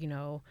like,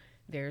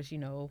 there's,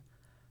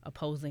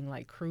 opposing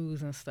like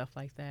crews and stuff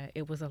like that.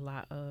 It was a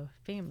lot of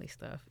family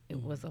stuff.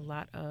 It was a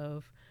lot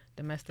of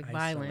domestic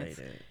violence.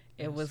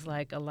 It was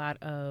like a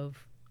lot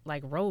of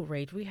like road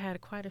rage. We had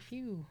quite a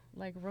few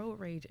like road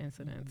rage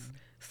incidents.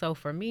 So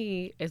for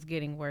me, it's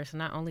getting worse.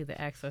 Not only the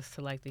access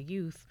to like the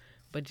youth,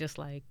 but just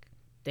like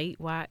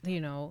statewide,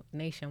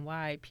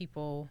 nationwide,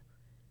 people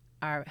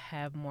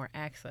have more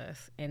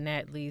access, and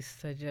that leads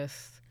to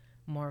just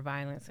more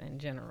violence in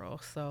general.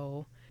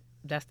 So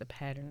that's the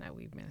pattern that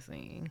we've been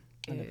seeing.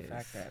 And the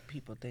fact that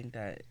people think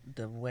that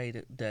the way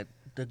that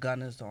the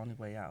gun is the only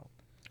way out.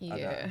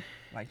 Yeah.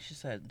 Like she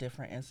said,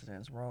 different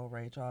incidents, road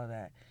rage, all of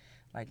that.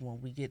 Like when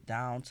we get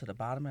down to the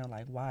bottom and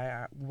like,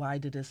 why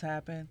did this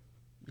happen?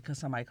 Because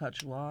somebody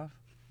cut you off.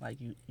 Like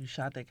you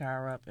shot their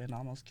car up and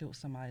almost killed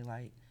somebody.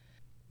 Like,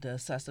 the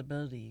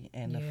accessibility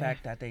and the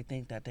fact that they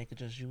think that they could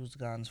just use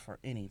guns for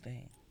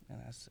anything.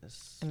 And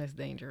it's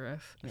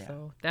dangerous. Yeah.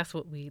 So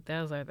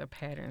those are the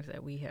patterns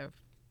that we have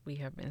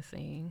been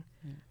seeing.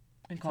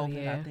 And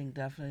COVID, I think,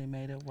 definitely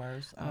made it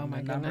worse. Oh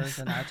my the numbers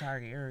in our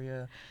target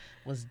area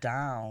was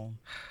down.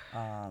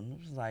 It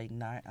was like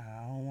I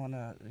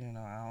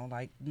don't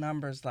like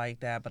numbers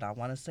like that, but I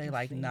want to say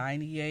like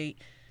 98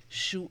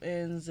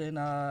 shootings in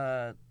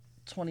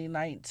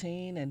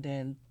 2019, and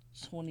then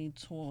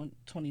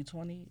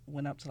 2020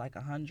 went up to like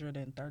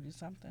 130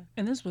 something.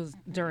 And this was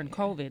during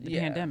COVID, the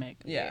pandemic.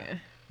 Yeah.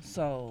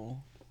 So,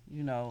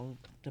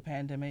 the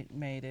pandemic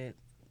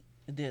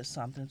did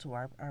something to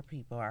our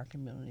people, our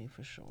community,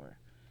 for sure.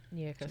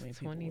 Yeah, because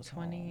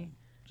 2020,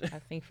 I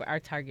think for our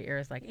target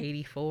area is like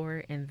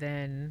 84, and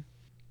then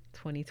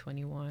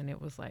 2021 it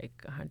was like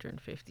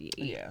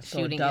 158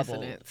 shooting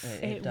incidents.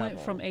 It went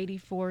from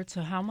 84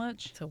 to how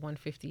much? To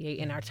 158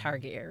 in our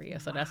target area.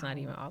 So that's not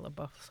even all of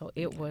Buffalo. So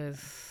it was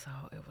so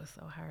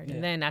hard.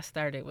 And then I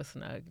started with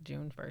S.N.U.G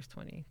June 1st,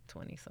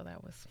 2020. So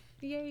that was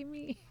yay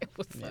me. It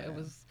was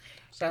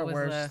our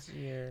worst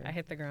year. I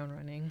hit the ground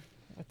running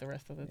with the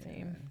rest of the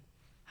team.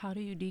 How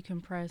do you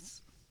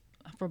decompress?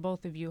 For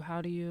both of you, how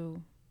do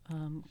you?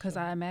 Because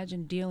I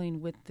imagine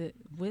dealing with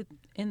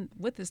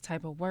this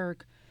type of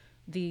work,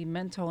 the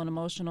mental and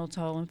emotional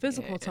toll and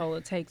physical toll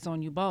it takes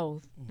on you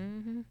both.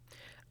 Mm-hmm.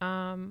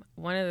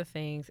 One of the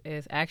things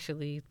is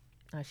actually,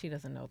 she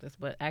doesn't know this,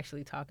 but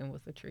actually talking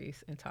with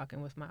Latrice and talking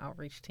with my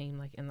outreach team,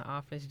 like in the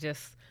office,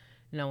 just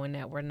knowing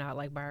that we're not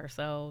like by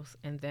ourselves.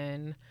 And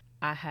then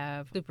I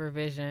have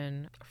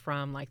supervision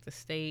from like the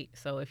state.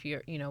 So if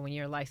you're, when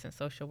you're a licensed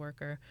social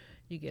worker,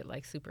 you get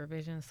like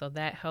supervision. So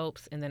that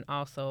helps. And then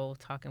also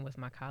talking with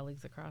my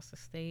colleagues across the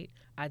state.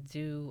 I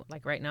do,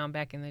 like right now I'm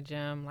back in the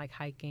gym, like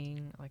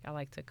hiking. Like I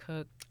like to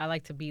cook. I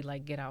like to be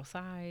like, get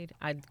outside.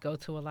 I go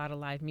to a lot of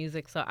live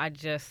music. So I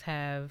just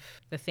have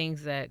the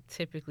things that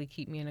typically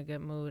keep me in a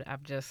good mood. I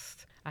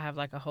have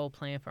like a whole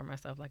plan for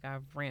myself. Like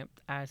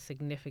I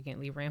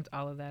significantly ramped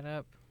all of that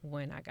up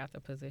when I got the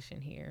position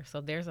here. So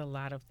there's a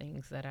lot of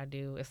things that I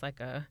do. It's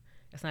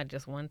not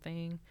just one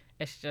thing.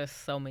 It's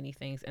just so many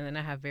things. And then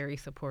I have very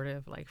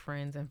supportive like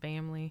friends and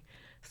family.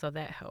 So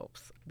that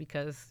helps,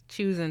 because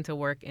choosing to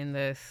work in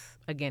this,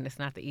 again, it's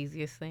not the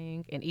easiest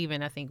thing. And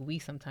even I think we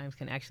sometimes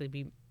can actually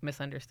be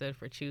misunderstood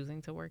for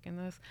choosing to work in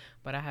this.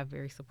 But I have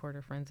very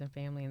supportive friends and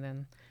family. And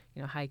then,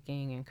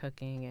 hiking and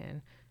cooking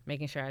and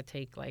making sure I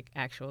take like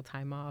actual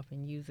time off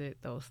and use it,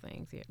 those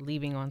things. Yeah,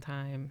 leaving on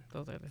time,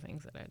 those are the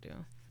things that I do.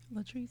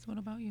 Latrice, what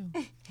about you?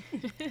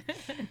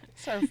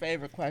 It's her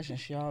favorite question.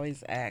 She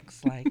always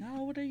asks, like,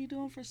 "Oh, what are you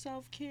doing for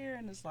self-care?"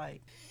 And it's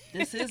like,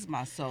 this is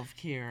my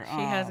self-care.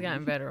 She has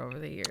gotten better over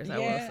the years, I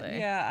will say.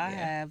 Yeah, I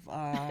have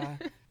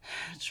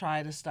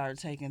tried to start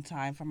taking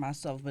time for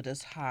myself, but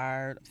it's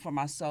hard for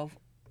myself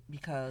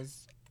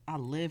because I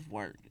live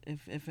work.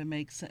 If it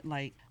makes sense,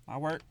 like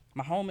my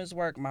home is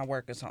work, my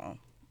work is home.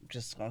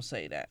 Just gonna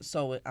say that.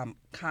 So I'm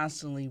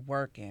constantly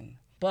working.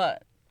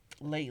 But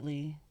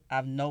lately,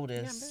 I've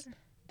noticed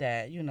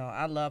that,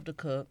 I love to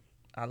cook.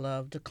 I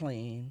love to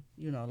clean,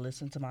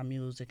 listen to my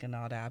music and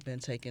all that. I've been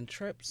taking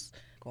trips,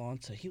 going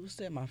to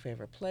Houston, my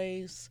favorite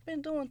place.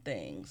 Been doing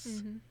things.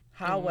 Mm-hmm.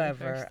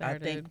 However, I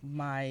think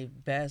my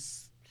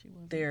best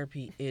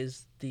therapy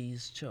is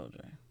these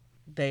children.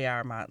 They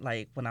are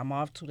when I'm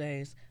off 2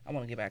 days, I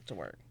want to get back to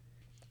work.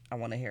 I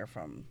want to hear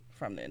from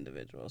the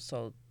individual.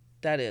 So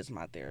that is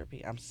my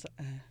therapy. I'm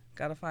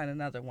gotta find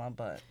another one,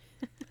 but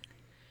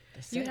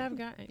you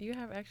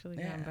have actually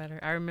gotten better.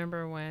 I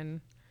remember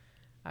when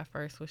I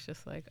first was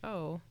just like,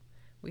 oh,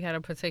 we had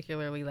a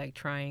particularly like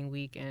trying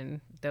week,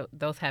 and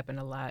those happen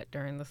a lot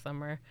during the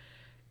summer,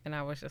 and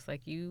I was just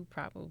like, you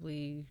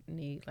probably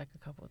need like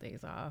a couple of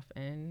days off.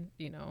 And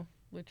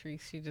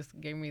Latrice, she just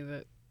gave me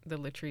the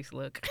Latrice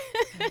look.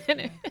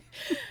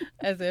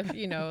 As if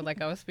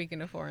like I was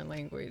speaking a foreign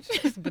language.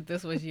 But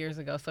this was years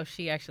ago, so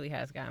she actually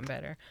has gotten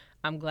better.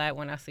 I'm glad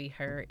when I see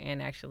her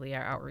and actually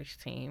our outreach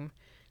team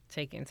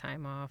taking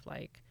time off,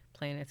 like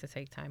planning to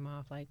take time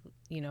off, like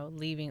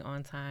leaving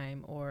on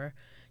time, or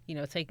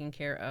taking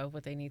care of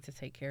what they need to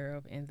take care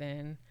of, and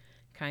then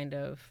kind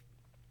of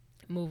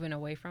moving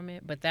away from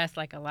it. But that's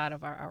like a lot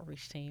of our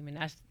outreach team, and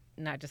that's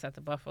not just at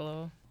the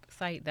Buffalo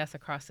site, that's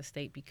across the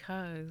state,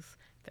 because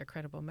they're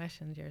credible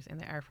messengers and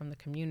they are from the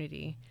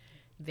community.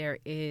 There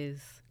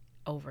is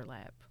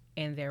overlap,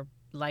 and there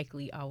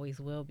likely always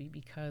will be,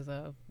 because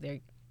of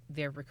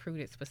they're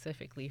recruited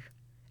specifically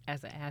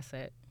as an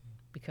asset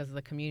because of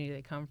the community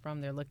they come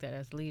from. They're looked at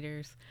as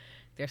leaders.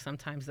 They're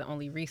sometimes the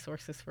only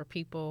resources for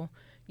people,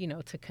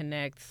 to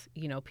connect,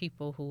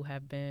 people who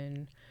have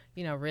been,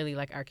 really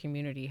like our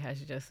community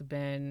has just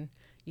been,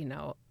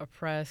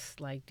 oppressed,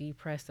 like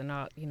depressed, and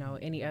all,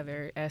 any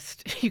other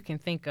you can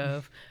think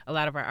of. A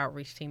lot of our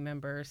outreach team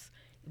members,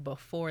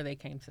 before they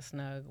came to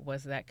SNUG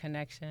was that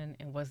connection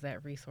and was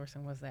that resource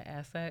and was that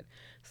asset.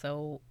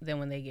 So then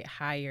when they get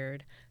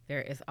hired,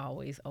 there is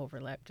always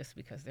overlap just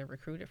because they're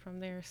recruited from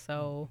there.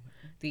 So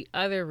the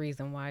other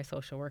reason why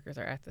social workers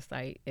are at the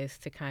site is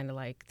to kind of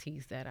like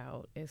tease that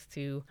out, is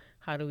to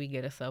how do we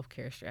get a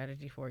self-care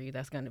strategy for you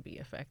that's going to be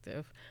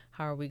effective?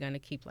 How are we going to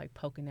keep like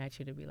poking at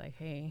you to be like,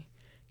 hey,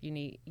 you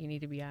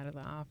need to be out of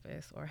the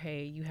office, or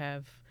hey, you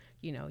have,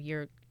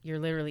 you're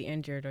literally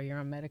injured or you're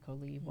on medical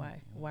leave.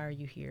 Why are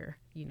you here?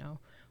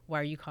 Why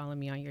are you calling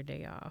me on your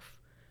day off?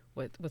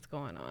 What's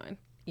going on?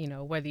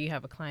 Whether you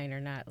have a client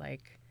or not,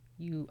 like,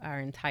 you are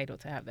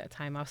entitled to have that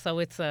time off. So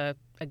it's a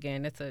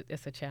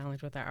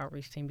challenge with our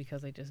outreach team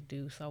because they just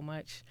do so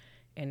much,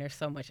 and there's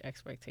so much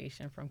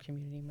expectation from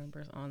community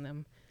members on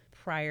them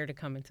prior to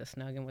coming to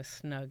SNUG, and with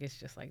SNUG it's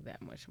just like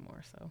that much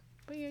more. So,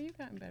 but yeah, you've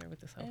gotten better with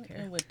the self-care.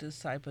 And with this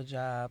type of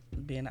job,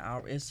 being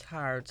out, it's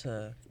hard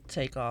to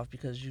take off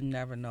because you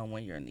never know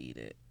when you're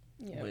needed,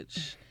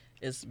 which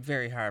is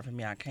very hard for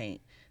me. I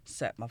can't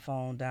set my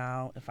phone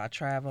down. If I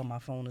travel, my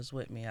phone is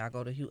with me. I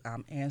go to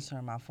I'm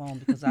answering my phone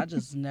because I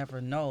just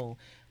never know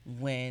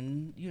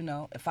when,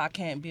 if I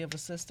can't be of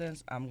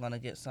assistance, I'm going to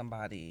get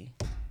somebody,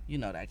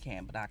 that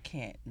can, but I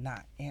can't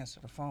not answer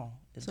the phone.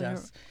 So you're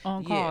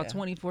on call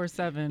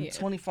 24/7.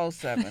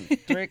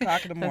 24/7, 3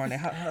 o'clock in the morning.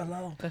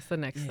 Hello. That's the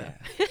next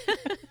step.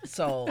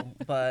 So,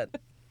 but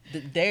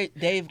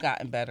they've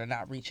gotten better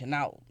not reaching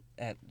out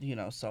at,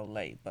 so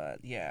late,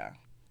 but yeah.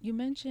 You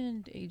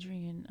mentioned,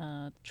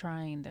 Adrienne,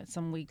 trying, that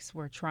some weeks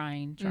were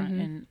trying,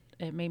 and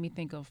it made me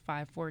think of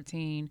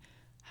 514.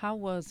 How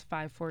was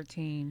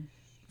 514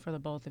 for the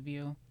both of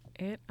you?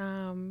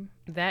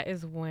 That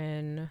is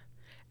when,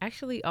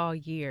 actually all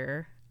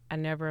year, I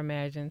never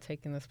imagined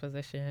taking this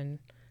position.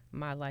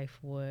 My life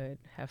would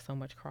have so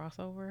much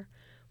crossover.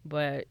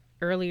 But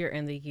earlier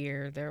in the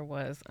year, there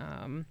was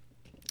an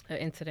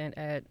incident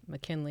at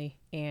McKinley,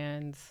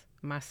 and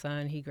my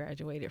son, he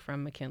graduated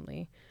from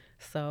McKinley.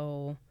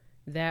 So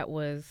that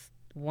was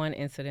one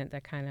incident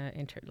that kind of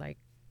entered, like,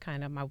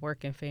 kind of my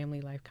work and family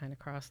life kind of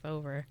crossed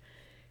over.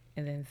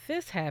 And then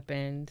this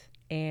happened,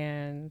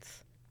 and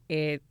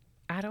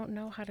I don't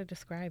know how to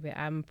describe it.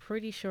 I'm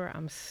pretty sure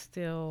I'm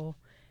still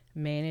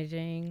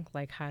managing,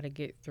 like, how to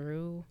get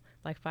through,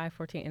 like,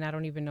 514. And I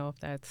don't even know if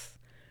that's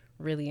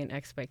really an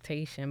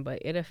expectation, but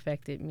it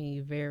affected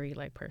me very,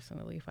 like,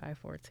 personally,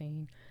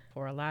 514,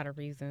 for a lot of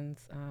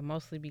reasons,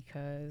 mostly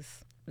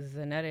because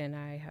Zanetta and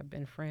I have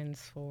been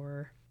friends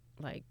for,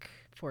 like,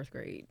 4th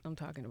grade, I'm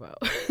talking about.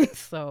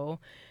 So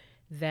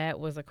that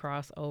was a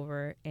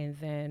crossover. And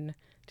then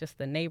just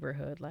the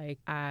neighborhood, like,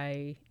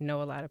 I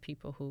know a lot of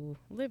people who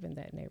live in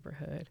that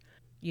neighborhood.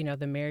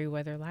 The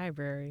Merriweather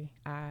Library,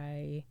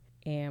 I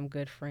am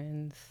good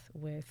friends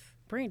with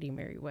Brandy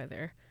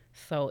Merriweather.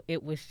 So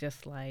it was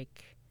just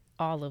like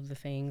all of the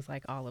things,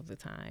 like, all of the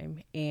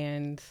time.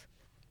 And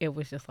it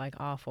was just like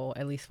awful,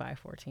 at least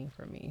 514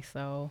 for me.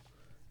 So,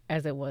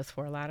 as it was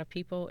for a lot of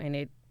people, and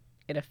it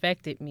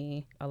affected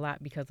me a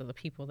lot because of the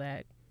people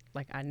that,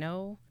 like, I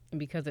know, and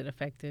because it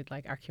affected,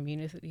 like, our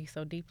community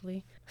so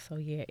deeply. So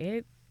yeah,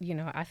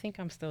 I think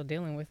I'm still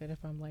dealing with it, if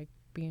I'm, like,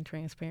 being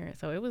transparent.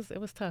 So it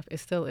was tough.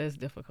 It still is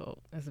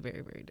difficult. It's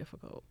very, very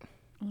difficult.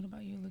 What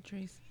about you,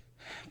 Latrice?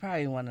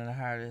 Probably one of the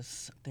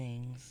hardest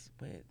things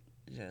with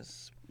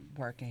just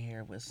working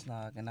here with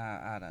SNUG, and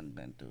I done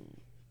been through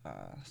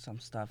some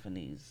stuff in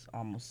these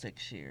almost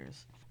 6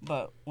 years.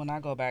 But when I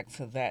go back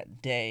to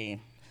that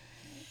day,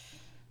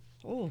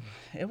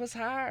 it was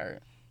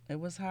hard. It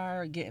was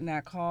hard getting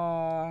that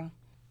call.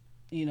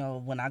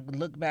 When I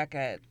look back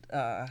at,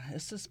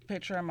 it's this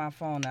picture on my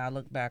phone that I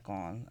look back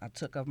on. I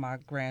took of my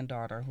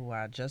granddaughter, who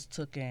I just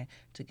took in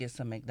to get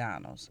some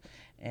McDonald's.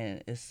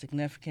 And it's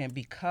significant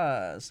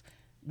because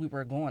we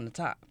were going to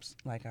Tops.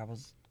 Like, I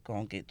was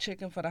going to get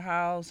chicken for the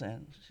house,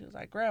 and she was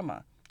like, Grandma,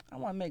 I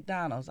want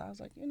McDonald's. I was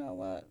like, you know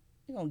what?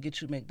 We're going to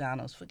get you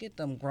McDonald's. Forget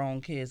them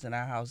grown kids in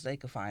our house. They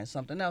could find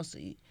something else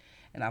to eat.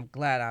 And I'm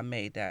glad I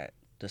made that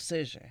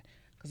decision,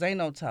 because ain't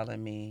no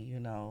telling me,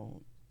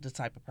 the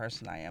type of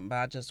person I am, but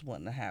I just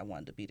wouldn't have had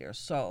one to be there.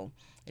 So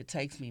it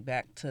takes me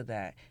back to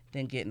that.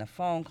 Then getting a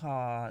phone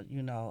call,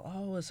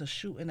 oh, it's a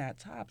shooting at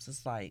Tops.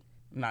 It's like,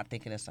 I'm not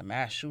thinking it's a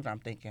mass shooter. I'm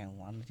thinking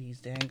one of these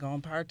dang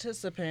gone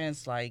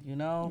participants, like,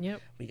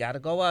 we got to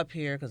go up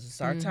here because it's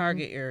our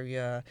target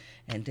area.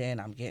 And then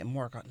I'm getting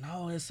more,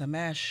 no, it's a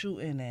mass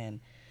shooting. And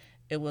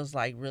it was,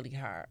 like, really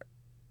hard.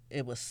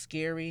 It was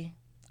scary.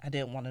 I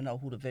didn't want to know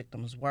who the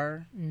victims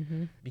were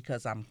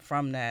because I'm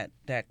from that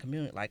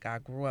community. Like, I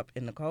grew up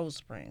in the Cold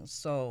Springs.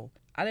 So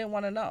I didn't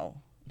want to know.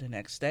 The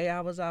next day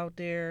I was out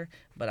there,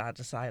 but I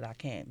decided I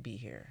can't be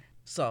here.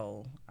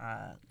 So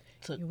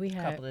took a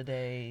couple of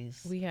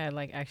days. We had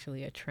like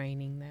actually a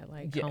training that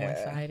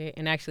coincided,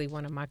 and actually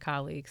one of my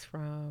colleagues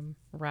from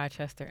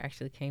Rochester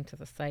actually came to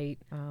the site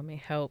and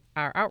helped.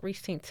 Our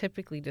outreach team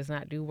typically does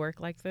not do work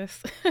like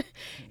this,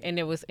 and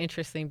it was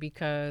interesting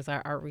because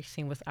our outreach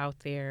team was out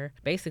there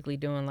basically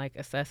doing like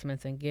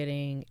assessments and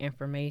getting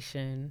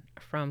information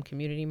from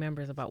community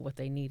members about what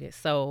they needed.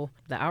 So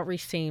the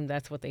outreach team,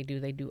 that's what they do.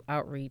 They do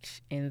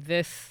outreach. In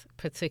this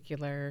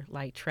particular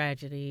like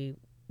tragedy,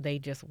 they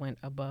just went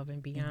above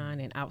and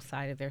beyond and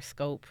outside of their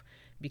scope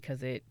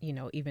because it,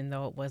 even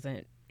though it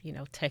wasn't,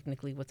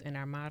 technically what's in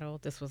our model,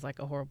 this was like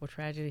a horrible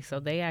tragedy. So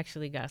they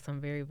actually got some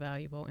very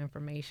valuable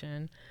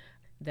information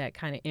that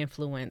kind of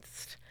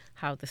influenced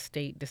how the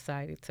state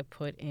decided to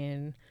put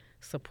in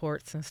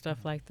supports and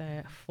stuff like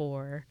that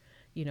for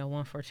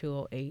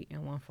 14208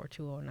 and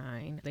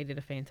 14209. They did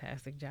a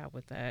fantastic job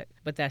with that,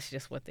 but that's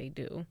just what they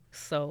do.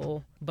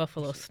 So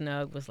Buffalo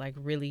S.N.U.G was like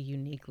really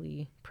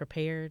uniquely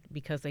prepared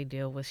because they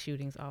deal with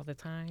shootings all the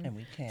time, and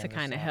we to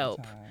kind of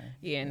help.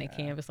 And they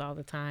canvass all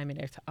the time, and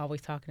they're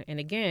always talking. And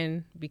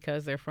again,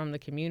 because they're from the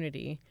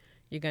community,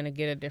 you're going to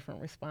get a different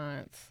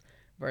response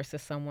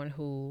versus someone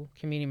who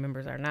community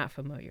members are not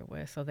familiar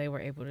with. So they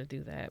were able to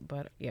do that.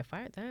 But yeah,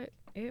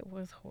 it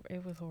was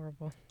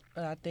horrible.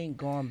 But I think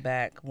going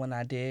back, when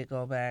I did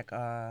go back,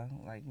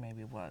 like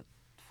maybe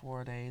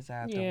 4 days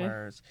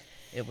afterwards,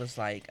 it was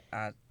like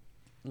I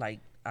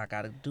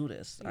gotta do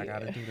this. I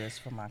gotta do this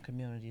for my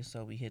community.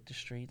 So we hit the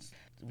streets.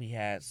 We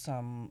had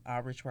some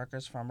outreach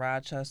workers from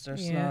Rochester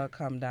S.N.U.G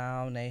come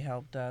down. They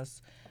helped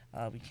us.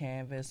 We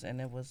canvassed, and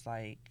it was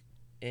like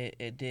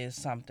it did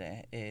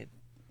something. It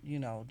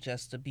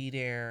just to be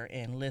there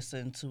and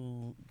listen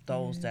to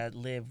those that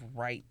live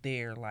right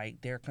there,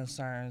 like their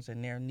concerns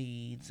and their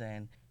needs,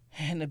 and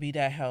to be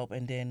that help.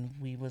 And then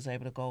we was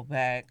able to go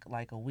back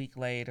like a week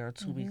later,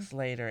 2 weeks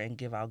later, and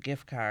give out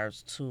gift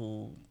cards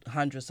to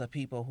hundreds of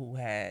people who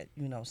had,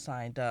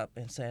 signed up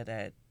and said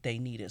that they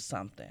needed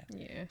something.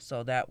 Yeah.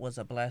 So that was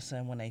a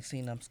blessing. When they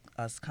seen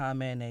us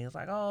coming, they was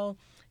like, oh,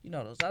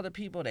 those other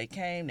people, they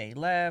came, they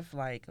left.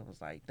 Like, it was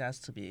like, that's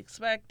to be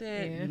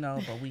expected,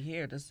 but we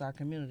here. This is our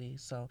community.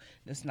 So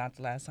this is not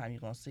the last time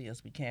you're going to see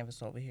us. We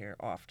canvass over here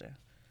often.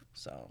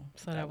 So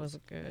that was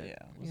good.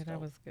 That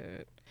was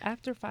good.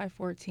 After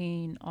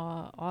 514,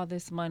 all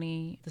this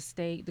money, the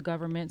state, the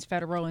governments,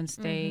 federal and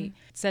state,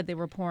 said they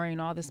were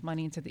pouring all this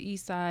money into the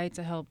east side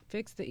to help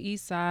fix the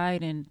east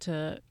side and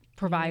to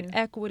provide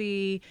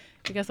equity.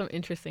 We got some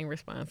interesting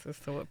responses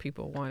to what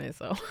people wanted.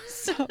 So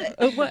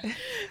what?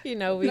 we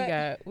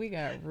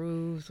got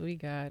roofs, we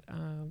got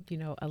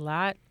a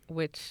lot,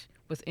 which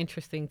was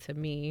interesting to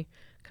me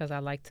because I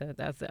like to.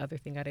 That's the other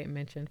thing I didn't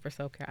mention for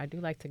SoCare. I do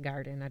like to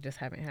garden. I just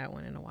haven't had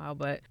one in a while.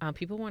 But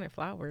people wanted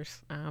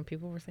flowers.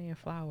 People were saying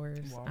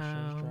flowers.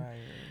 Washers,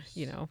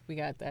 dryers. We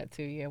got that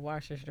too. Yeah,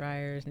 washers,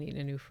 dryers, needing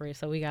a new fridge.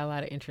 So we got a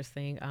lot of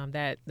interesting.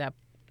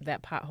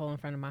 That pothole in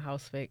front of my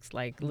house fixed.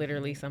 Like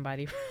literally,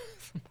 somebody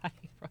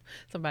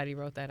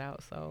wrote that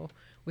out. So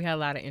we had a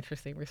lot of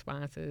interesting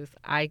responses.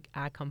 I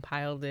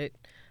compiled it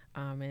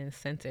and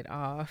sent it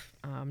off,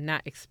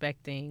 not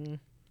expecting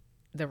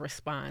the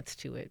response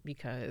to it,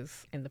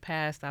 because in the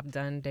past I've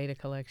done data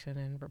collection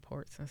and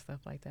reports and stuff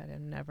like that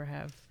and never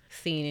have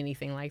seen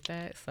anything like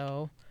that.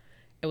 So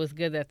it was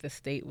good that the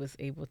state was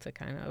able to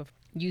kind of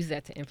use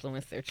that to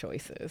influence their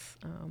choices.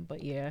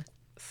 But yeah,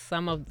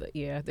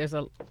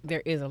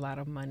 there is a lot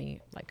of money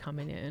like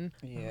coming in.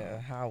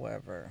 Yeah,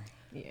 however,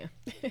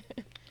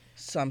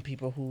 some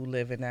people who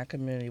live in that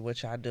community,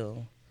 which I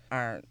do,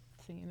 aren't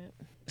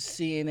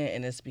seeing it,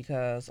 and it's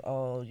because,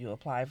 oh, you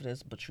apply for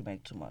this but you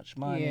make too much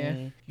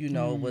money,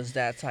 was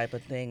that type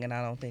of thing. And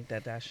I don't think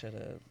that should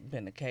have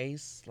been the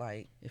case.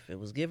 Like, if it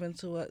was given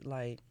to it,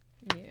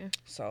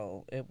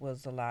 so it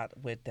was a lot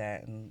with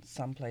that. And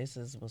some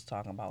places was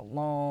talking about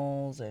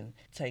loans and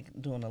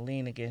doing a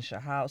lien against your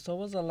house. So it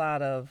was a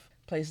lot of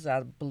places,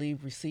 I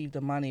believe, received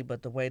the money,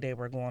 but the way they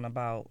were going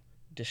about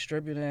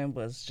distributing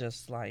was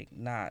just like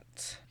not.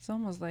 It's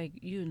almost like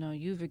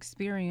you've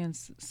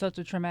experienced such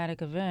a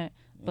traumatic event,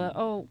 but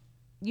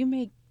you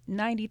make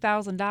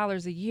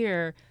 $90,000 a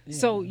year,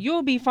 so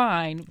you'll be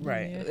fine,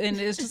 right? And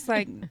it's just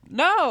like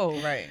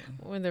no, right.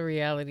 When the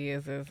reality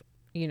is a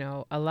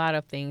lot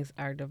of things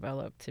are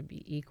developed to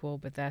be equal,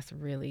 but that's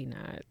really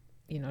not.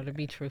 To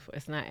be truthful,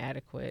 it's not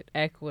adequate.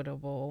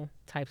 Equitable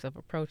types of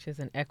approaches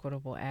and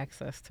equitable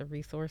access to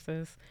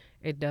resources,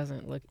 it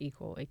doesn't look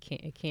equal. It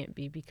can't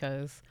be,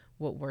 because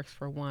what works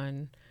for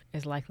one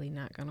is likely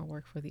not going to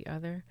work for the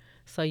other.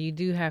 So you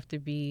do have to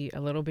be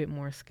a little bit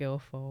more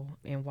skillful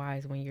and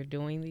wise when you're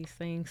doing these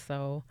things.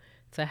 So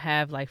to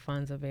have like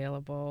funds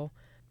available,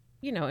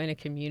 in a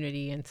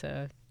community, and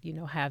to,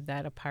 have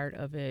that a part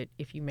of it.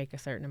 If you make a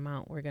certain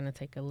amount, we're going to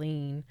take a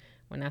lien,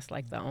 when that's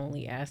like the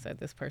only asset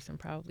this person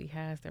probably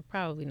has. They're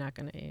probably not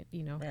going to,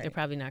 they're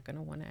probably not going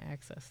to want to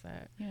access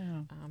that.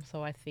 Yeah.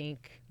 So I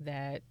think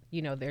that,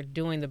 they're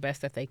doing the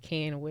best that they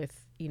can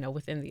with,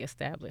 within the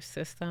established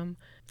system.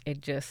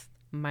 It just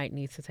might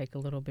need to take a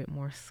little bit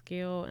more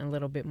skill and a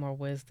little bit more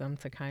wisdom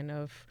to kind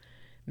of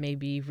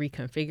maybe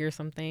reconfigure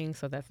some things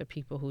so that the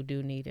people who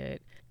do need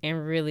it,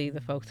 and really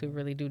the folks who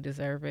really do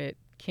deserve it,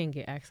 can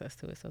get access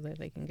to it so that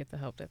they can get the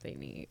help that they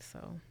need.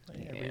 So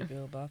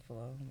rebuild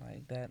Buffalo,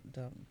 like that.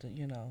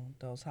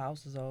 Those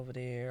houses over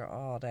there,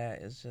 all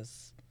that is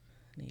just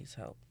needs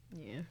help.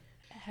 Yeah.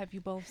 Have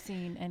you both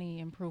seen any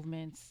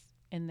improvements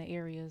in the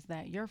areas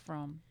that you're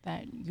from,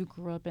 that you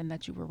grew up in,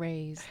 that you were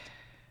raised?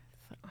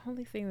 The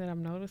only thing that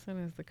I'm noticing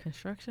is the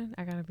construction.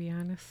 I gotta be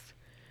honest.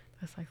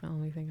 That's like the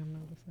only thing I'm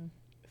noticing.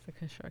 It's the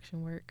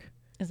construction work.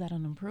 Is that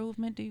an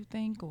improvement, do you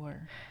think,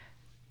 or?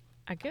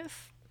 I guess,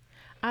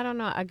 I don't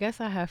know. I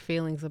guess I have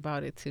feelings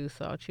about it too,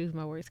 so I'll choose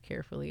my words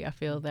carefully. I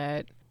feel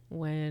that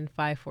when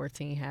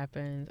 514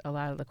 happened, a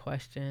lot of the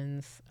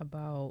questions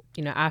about,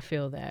 I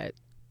feel that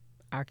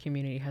our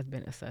community has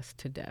been assessed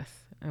to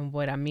death. And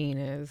what I mean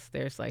is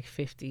there's like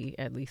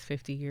at least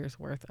 50 years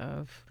worth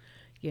of,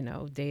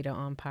 data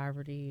on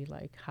poverty,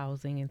 like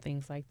housing and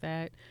things like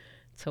that,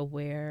 to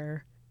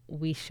where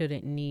we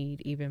shouldn't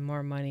need even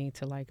more money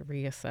to like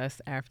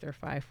reassess after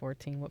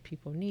 514 what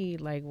people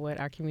need. Like what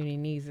our community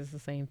needs is the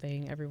same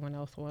thing everyone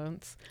else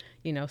wants,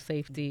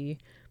 safety,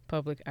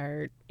 public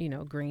art,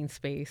 green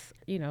space,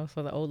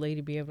 so the old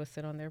lady be able to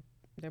sit on their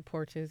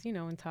porches,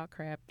 and talk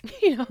crap,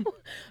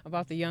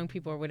 about the young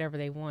people or whatever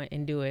they want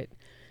and do it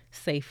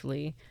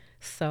safely.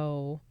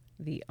 So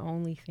the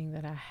only thing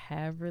that I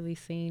have really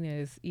seen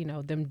is,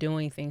 them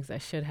doing things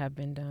that should have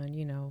been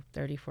done,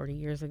 30, 40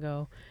 years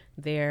ago.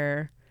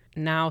 They're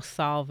now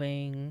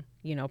solving,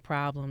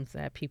 problems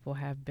that people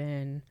have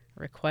been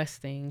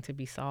requesting to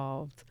be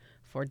solved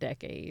for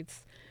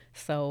decades.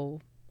 So,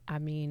 I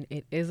mean,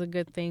 it is a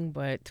good thing,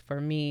 but for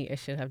me, it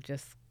should have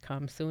just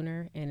come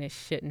sooner, and it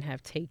shouldn't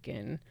have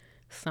taken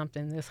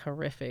something this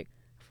horrific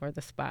for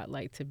the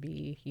spotlight to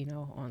be,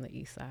 on the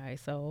east side.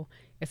 So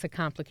it's a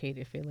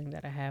complicated feeling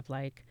that I have.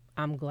 Like,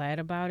 I'm glad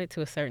about it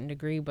to a certain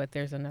degree, but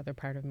there's another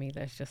part of me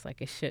that's just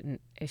like, it shouldn't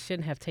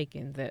have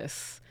taken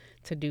this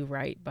to do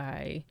right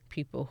by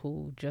people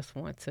who just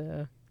want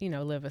to,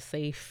 live a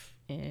safe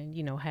and,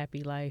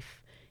 happy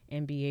life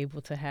and be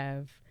able to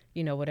have,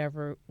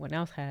 whatever one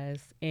else has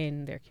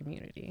in their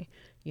community.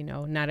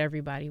 Not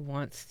everybody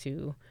wants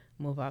to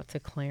move out to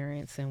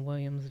Clarence and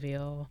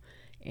Williamsville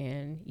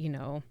and,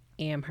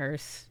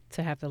 Amherst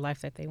to have the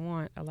life that they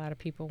want. A lot of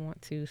people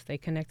want to stay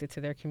connected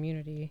to their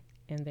community,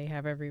 and they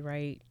have every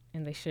right,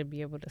 and they should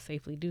be able to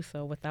safely do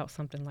so without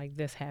something like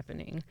this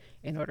happening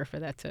in order for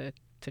that to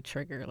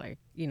trigger, like,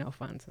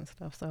 funds and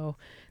stuff. So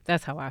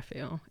that's how I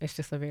feel. It's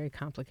just a very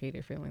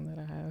complicated feeling that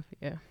I have.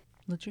 Yeah.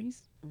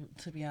 Latrice?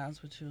 To be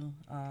honest with you,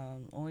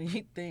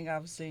 only thing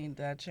I've seen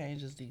that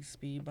changes these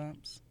speed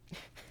bumps,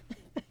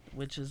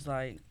 which is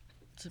like,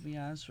 to be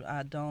honest,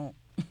 I don't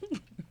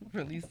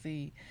really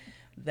see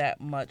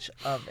that much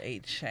of a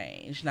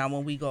change. Now,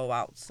 when we go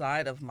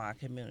outside of my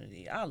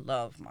community, I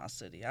love my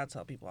city. I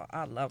tell people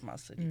I love my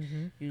city.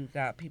 Mm-hmm. You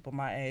got people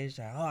my age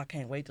that, I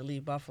can't wait to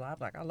leave Buffalo. I'm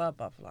like, I love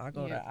Buffalo. I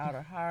go to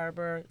Outer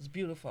Harbor. It's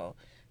beautiful.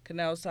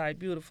 Canal Side,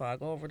 beautiful. I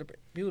go over to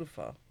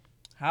beautiful.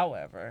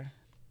 However,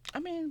 I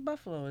mean,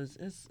 Buffalo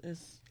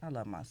is I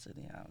love my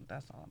city.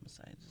 That's all I'm going to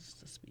say.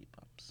 Just the speed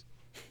bumps.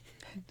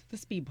 The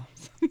speed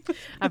bumps.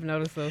 I've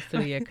noticed those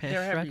too. Yeah,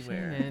 they're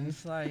everywhere. And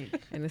it's like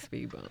and the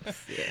speed bumps.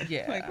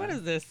 Yeah. Like, what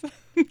is this?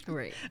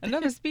 Right.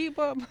 Another speed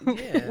bump?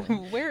 Yeah.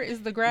 Where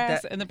is the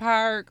grass in the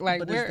park? Like,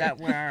 but where is that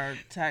where our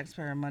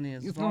taxpayer money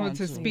is going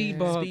to? Speed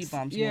bumps. Speed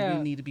bumps. Yeah. When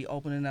we need to be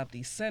opening up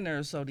these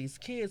centers so these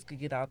kids could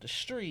get out the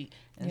street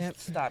and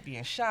stop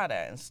being shot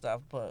at and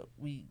stuff. But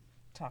we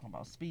talking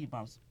about speed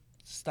bumps,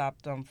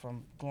 stop them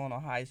from going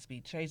on high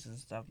speed chases and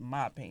stuff, in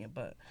my opinion.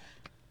 But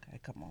okay,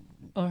 come on.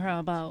 Or how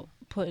about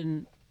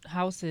putting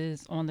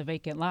houses on the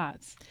vacant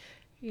lots?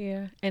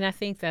 Yeah, and I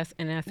think that's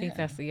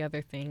the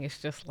other thing. It's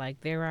just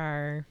like there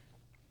are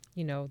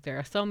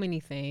so many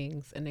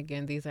things, and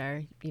again, these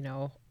are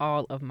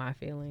all of my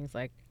feelings.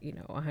 Like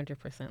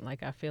 100%.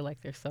 Like I feel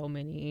like there's so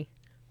many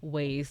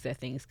ways that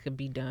things could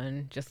be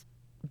done just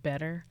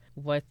better.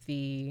 What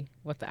the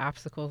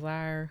obstacles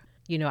are,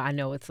 I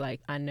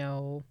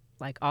know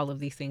all of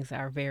these things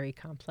are very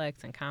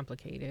complex and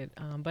complicated.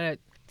 But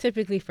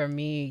typically for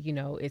me,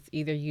 it's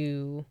either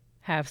you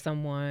have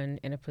someone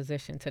in a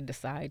position to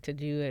decide to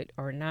do it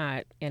or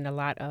not. And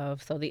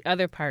so the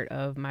other part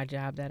of my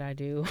job that I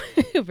do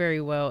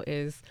very well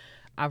is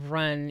I've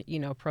run,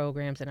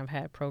 programs, and I've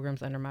had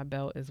programs under my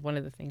belt. Is one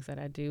of the things that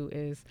I do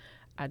is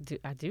I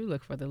do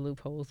look for the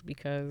loopholes,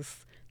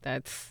 because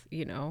that's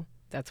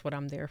what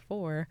I'm there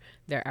for.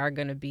 There are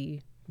going to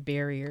be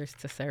barriers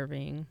to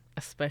serving,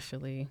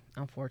 especially,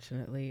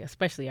 unfortunately,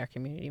 our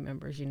community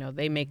members.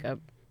 They make up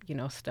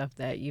stuff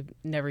that you've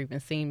never even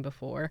seen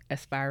before,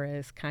 as far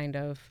as kind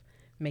of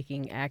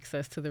making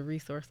access to the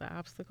resource an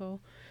obstacle.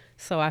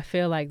 So I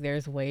feel like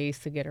there's ways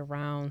to get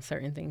around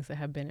certain things that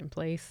have been in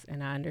place,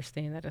 and I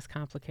understand that it's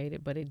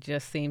complicated, but it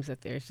just seems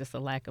that there's just a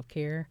lack of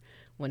care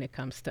when it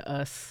comes to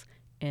us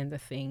and the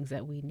things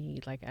that we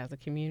need, like, as a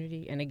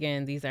community. And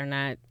again, these are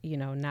not,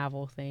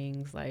 novel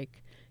things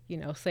like,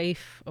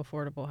 safe,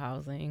 affordable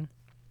housing,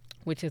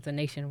 which is a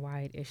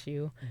nationwide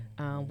issue.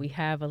 We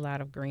have a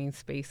lot of green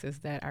spaces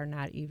that are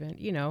not even,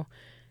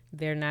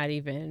 they're not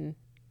even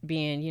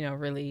being,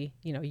 really,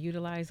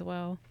 utilized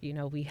well.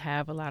 We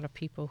have a lot of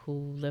people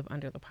who live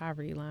under the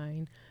poverty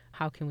line.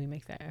 How can we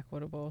make that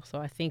equitable? So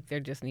I think there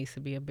just needs to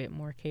be a bit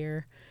more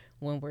care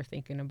when we're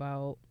thinking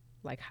about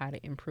like how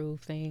to improve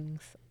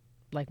things,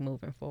 like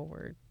moving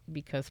forward,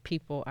 because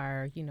people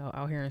are,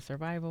 out here in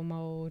survival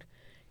mode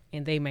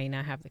and they may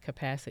not have the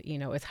capacity.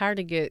 It's hard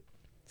to get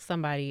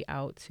somebody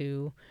out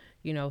to,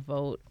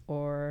 vote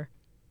or,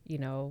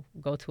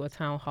 go to a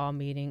town hall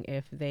meeting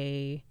if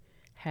they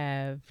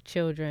have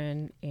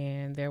children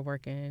and they're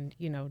working,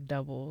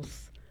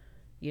 doubles.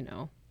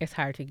 It's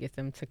hard to get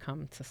them to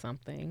come to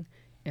something.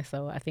 And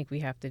so I think we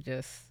have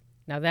to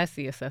now that's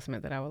the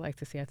assessment that I would like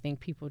to see. I think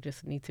people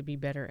just need to be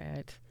better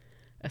at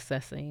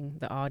assessing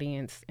the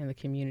audience and the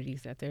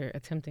communities that they're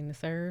attempting to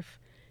serve.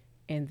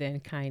 And then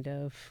kind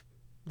of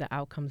the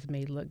outcomes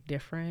may look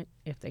different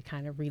if they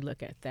kind of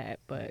relook at that.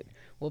 But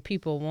what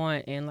people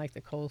want in like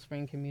the Cold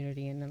Spring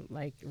community and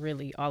like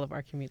really all of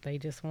our community, they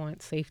just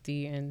want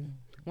safety and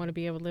want to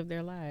be able to live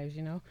their lives,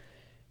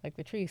 like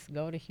Latrice,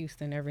 go to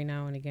Houston every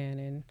now and again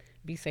and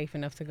be safe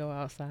enough to go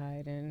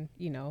outside and,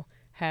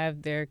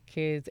 have their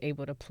kids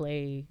able to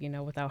play,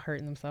 without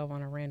hurting themselves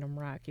on a random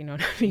rock. You know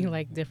what I mean?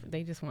 Like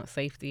they just want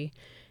safety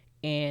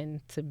and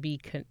to be,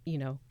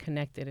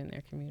 connected in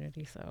their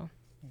community. So,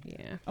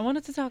 yeah. I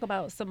wanted to talk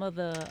about some of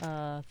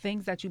the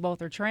things that you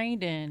both are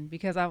trained in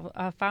because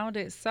I found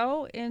it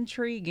so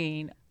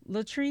intriguing.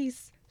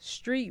 Latrice,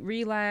 street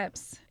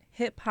relapse,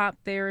 hip hop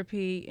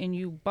therapy, and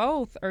you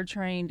both are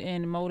trained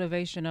in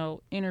motivational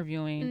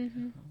interviewing.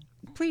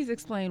 Mm-hmm. Please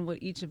explain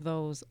what each of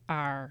those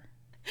are.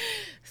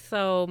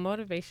 So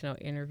motivational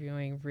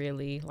interviewing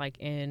really, like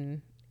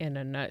in a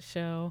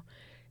nutshell,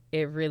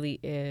 it really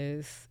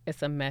is,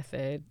 it's a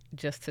method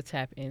just to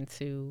tap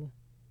into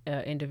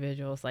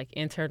individuals' like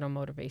internal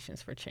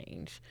motivations for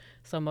change.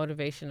 So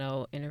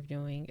motivational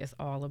interviewing is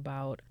all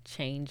about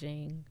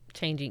changing,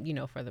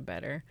 for the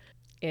better.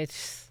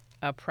 It's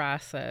a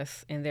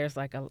process, and there's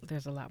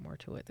a lot more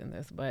to it than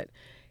this, but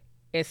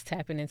it's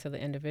tapping into the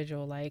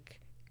individual. Like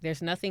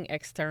there's nothing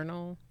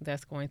external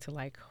that's going to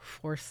like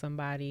force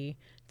somebody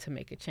to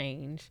make a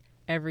change.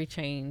 Every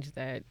change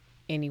that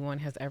anyone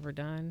has ever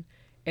done,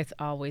 it's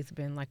always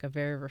been like a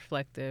very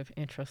reflective,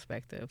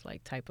 introspective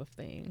like type of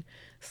thing.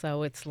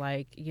 So it's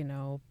like,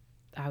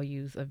 I'll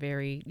use a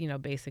very,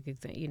 basic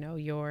example.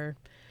 You're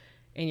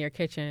in your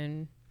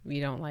kitchen, you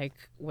don't like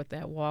what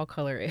that wall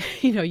color is.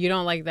 You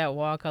don't like that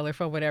wall color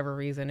for whatever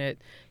reason. It,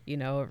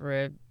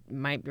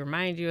 might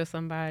remind you of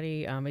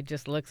somebody. It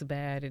just looks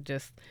bad.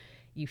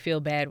 You feel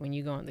bad when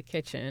you go in the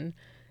kitchen.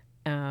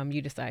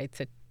 You decide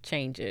to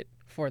change it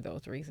for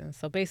those reasons.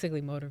 So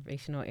basically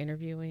motivational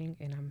interviewing,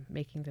 and I'm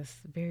making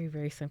this very,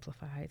 very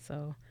simplified.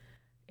 So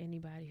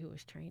anybody who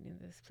is trained in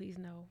this, please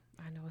know,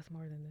 I know it's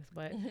more than this,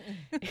 but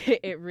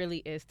it really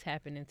is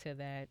tapping into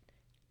that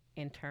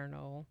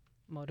internal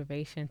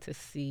motivation to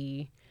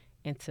see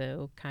and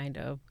to kind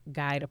of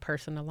guide a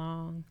person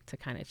along to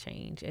kind of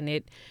change. And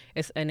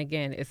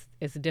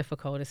it's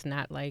difficult. It's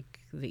not like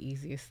the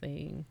easiest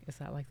thing. It's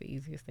not like the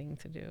easiest thing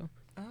to do.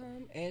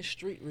 And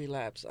street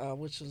relapse,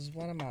 which is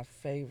one of my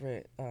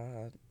favorite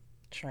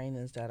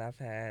trainings that I've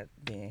had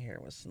being here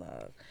with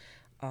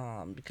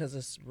S.N.U.G, because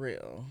it's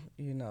real.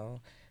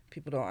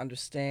 People don't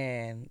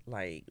understand,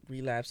 like,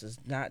 relapse is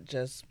not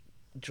just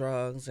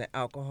drugs and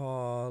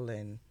alcohol,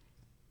 and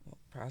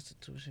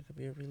prostitution could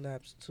be a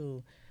relapse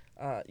too.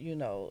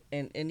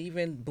 And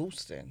even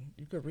boosting.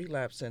 You could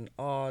relapse in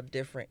all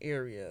different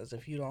areas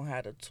if you don't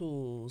have the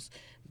tools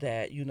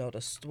that,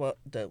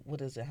 what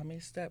is it, how many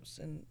steps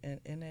in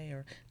NA,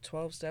 or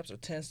 12 steps or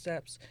 10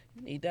 steps?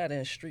 You need that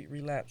in street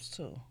relapse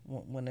too,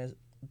 when they're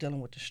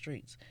dealing with the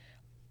streets.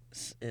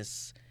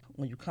 It's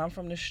when you come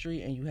from the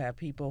street and you have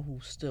people who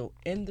still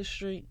in the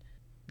street,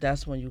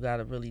 that's when you got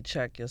to really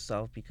check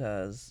yourself,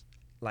 because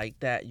like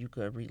that, you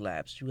could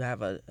relapse. You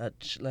have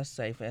let's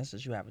say, for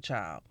instance, you have a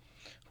child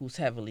who's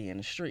heavily in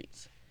the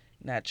streets.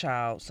 And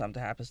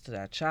something happens to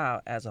that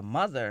child. As a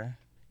mother,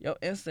 your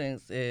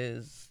instincts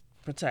is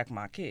protect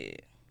my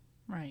kid.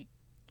 Right.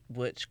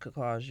 Which could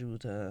cause you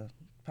to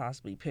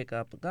possibly pick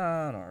up a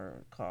gun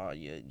or call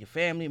your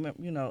family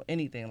member,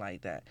 anything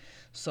like that.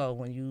 So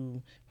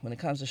when it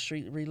comes to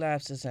street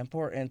relapse, it's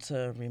important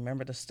to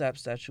remember the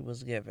steps that you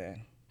was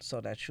given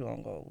so that you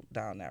don't go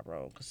down that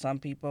road. Because some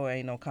people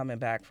ain't no coming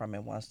back from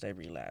it once they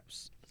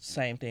relapse.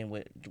 Same thing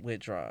with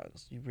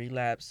drugs. You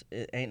relapse,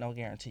 it ain't no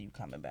guarantee you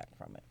coming back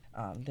from it.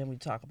 Then we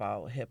talk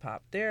about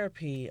hip-hop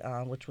therapy,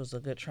 which was a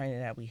good training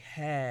that we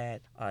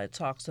had. It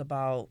talks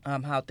about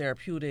how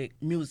therapeutic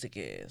music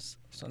is.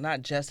 So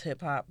not just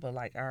hip hop, but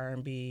like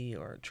R&B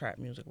or trap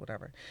music,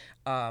 whatever.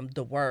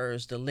 The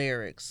words, the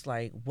lyrics,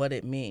 like what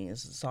it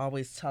means. It's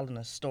always telling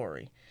a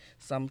story.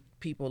 Some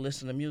people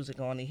listen to music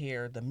only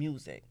hear the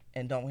music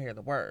and don't hear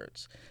the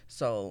words.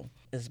 So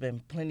it's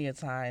been plenty of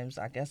times.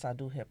 I guess I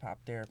do hip hop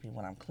therapy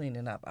when I'm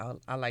cleaning up.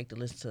 I like to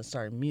listen to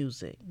certain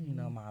music. You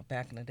know, my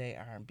back in the day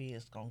R&B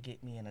is gonna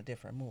get me in a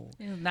different mood.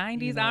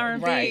 90s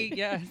R&B, right?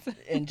 Yes.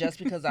 And just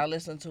because I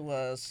listen to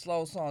a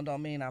slow song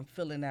don't mean I'm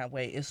feeling that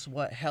way. It's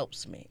what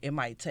helps me. It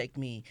might take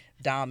me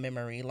down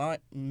memory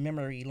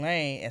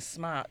lane and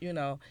smile. You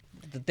know,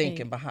 the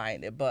thinking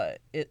behind it, but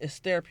it's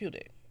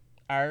therapeutic.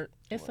 Art.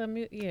 It's a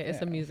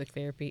music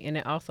therapy, and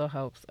it also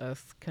helps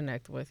us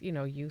connect with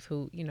youth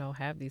who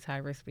have these high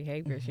risk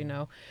behaviors. You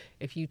know,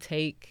 if you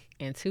take,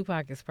 and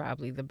Tupac is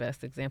probably the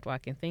best example I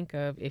can think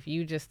of. If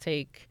you just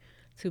take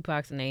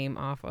Tupac's name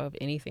off of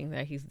anything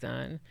that he's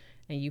done,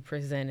 and you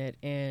present it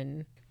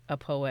in a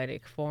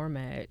poetic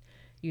format,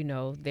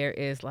 there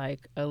is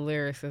like a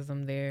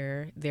lyricism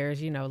there.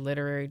 There's,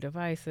 literary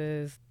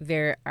devices.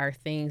 There are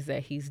things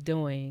that he's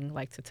doing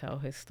like to tell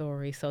his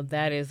story. So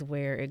that is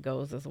where it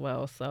goes as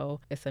well. So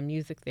it's a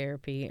music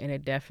therapy, and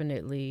it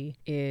definitely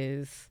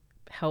is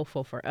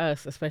helpful for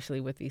us,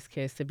 especially with these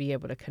kids, to be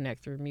able to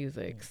connect through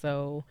music.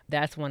 So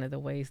that's one of the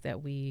ways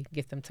that we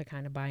get them to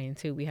kind of buy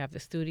into. We have the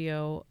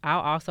studio.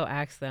 I'll also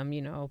ask them,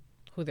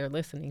 who they're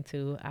listening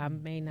to. I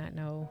may not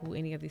know who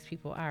any of these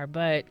people are,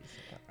 but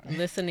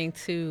listening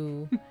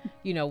to,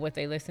 what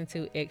they listen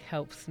to, it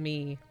helps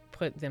me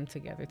put them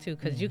together too,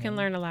 because you can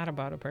learn a lot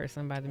about a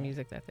person by the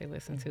music that they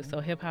listen to. So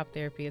hip hop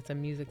therapy, it's a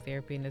music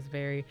therapy, and it's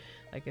very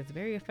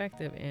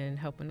effective in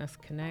helping us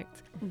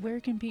connect.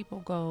 Where can people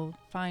go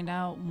find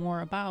out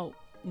more about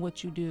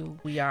what you do?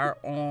 We are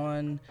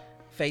on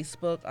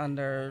Facebook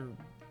under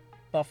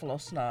Buffalo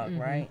S.N.U.G,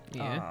 right?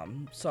 Yeah.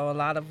 So a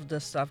lot of the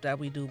stuff that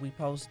we do, we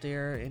post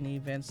there. Any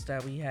events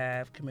that we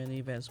have, community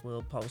events,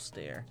 we'll post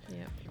there.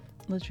 Yeah.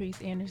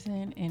 Latrice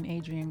Anderson and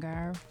Adrienne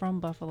Garr from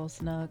Buffalo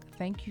S.N.U.G,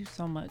 thank you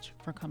so much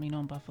for coming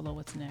on Buffalo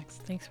What's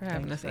Next. Thanks for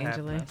having us,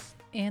 Angelea.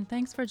 And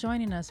thanks for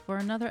joining us for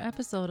another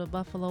episode of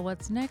Buffalo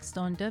What's Next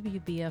on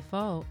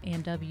WBFO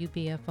and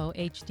WBFO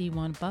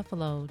HD1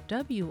 Buffalo,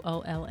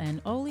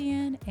 WOLN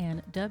Olean,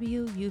 and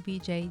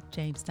WUBJ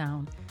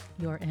Jamestown,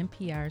 your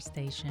NPR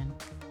station.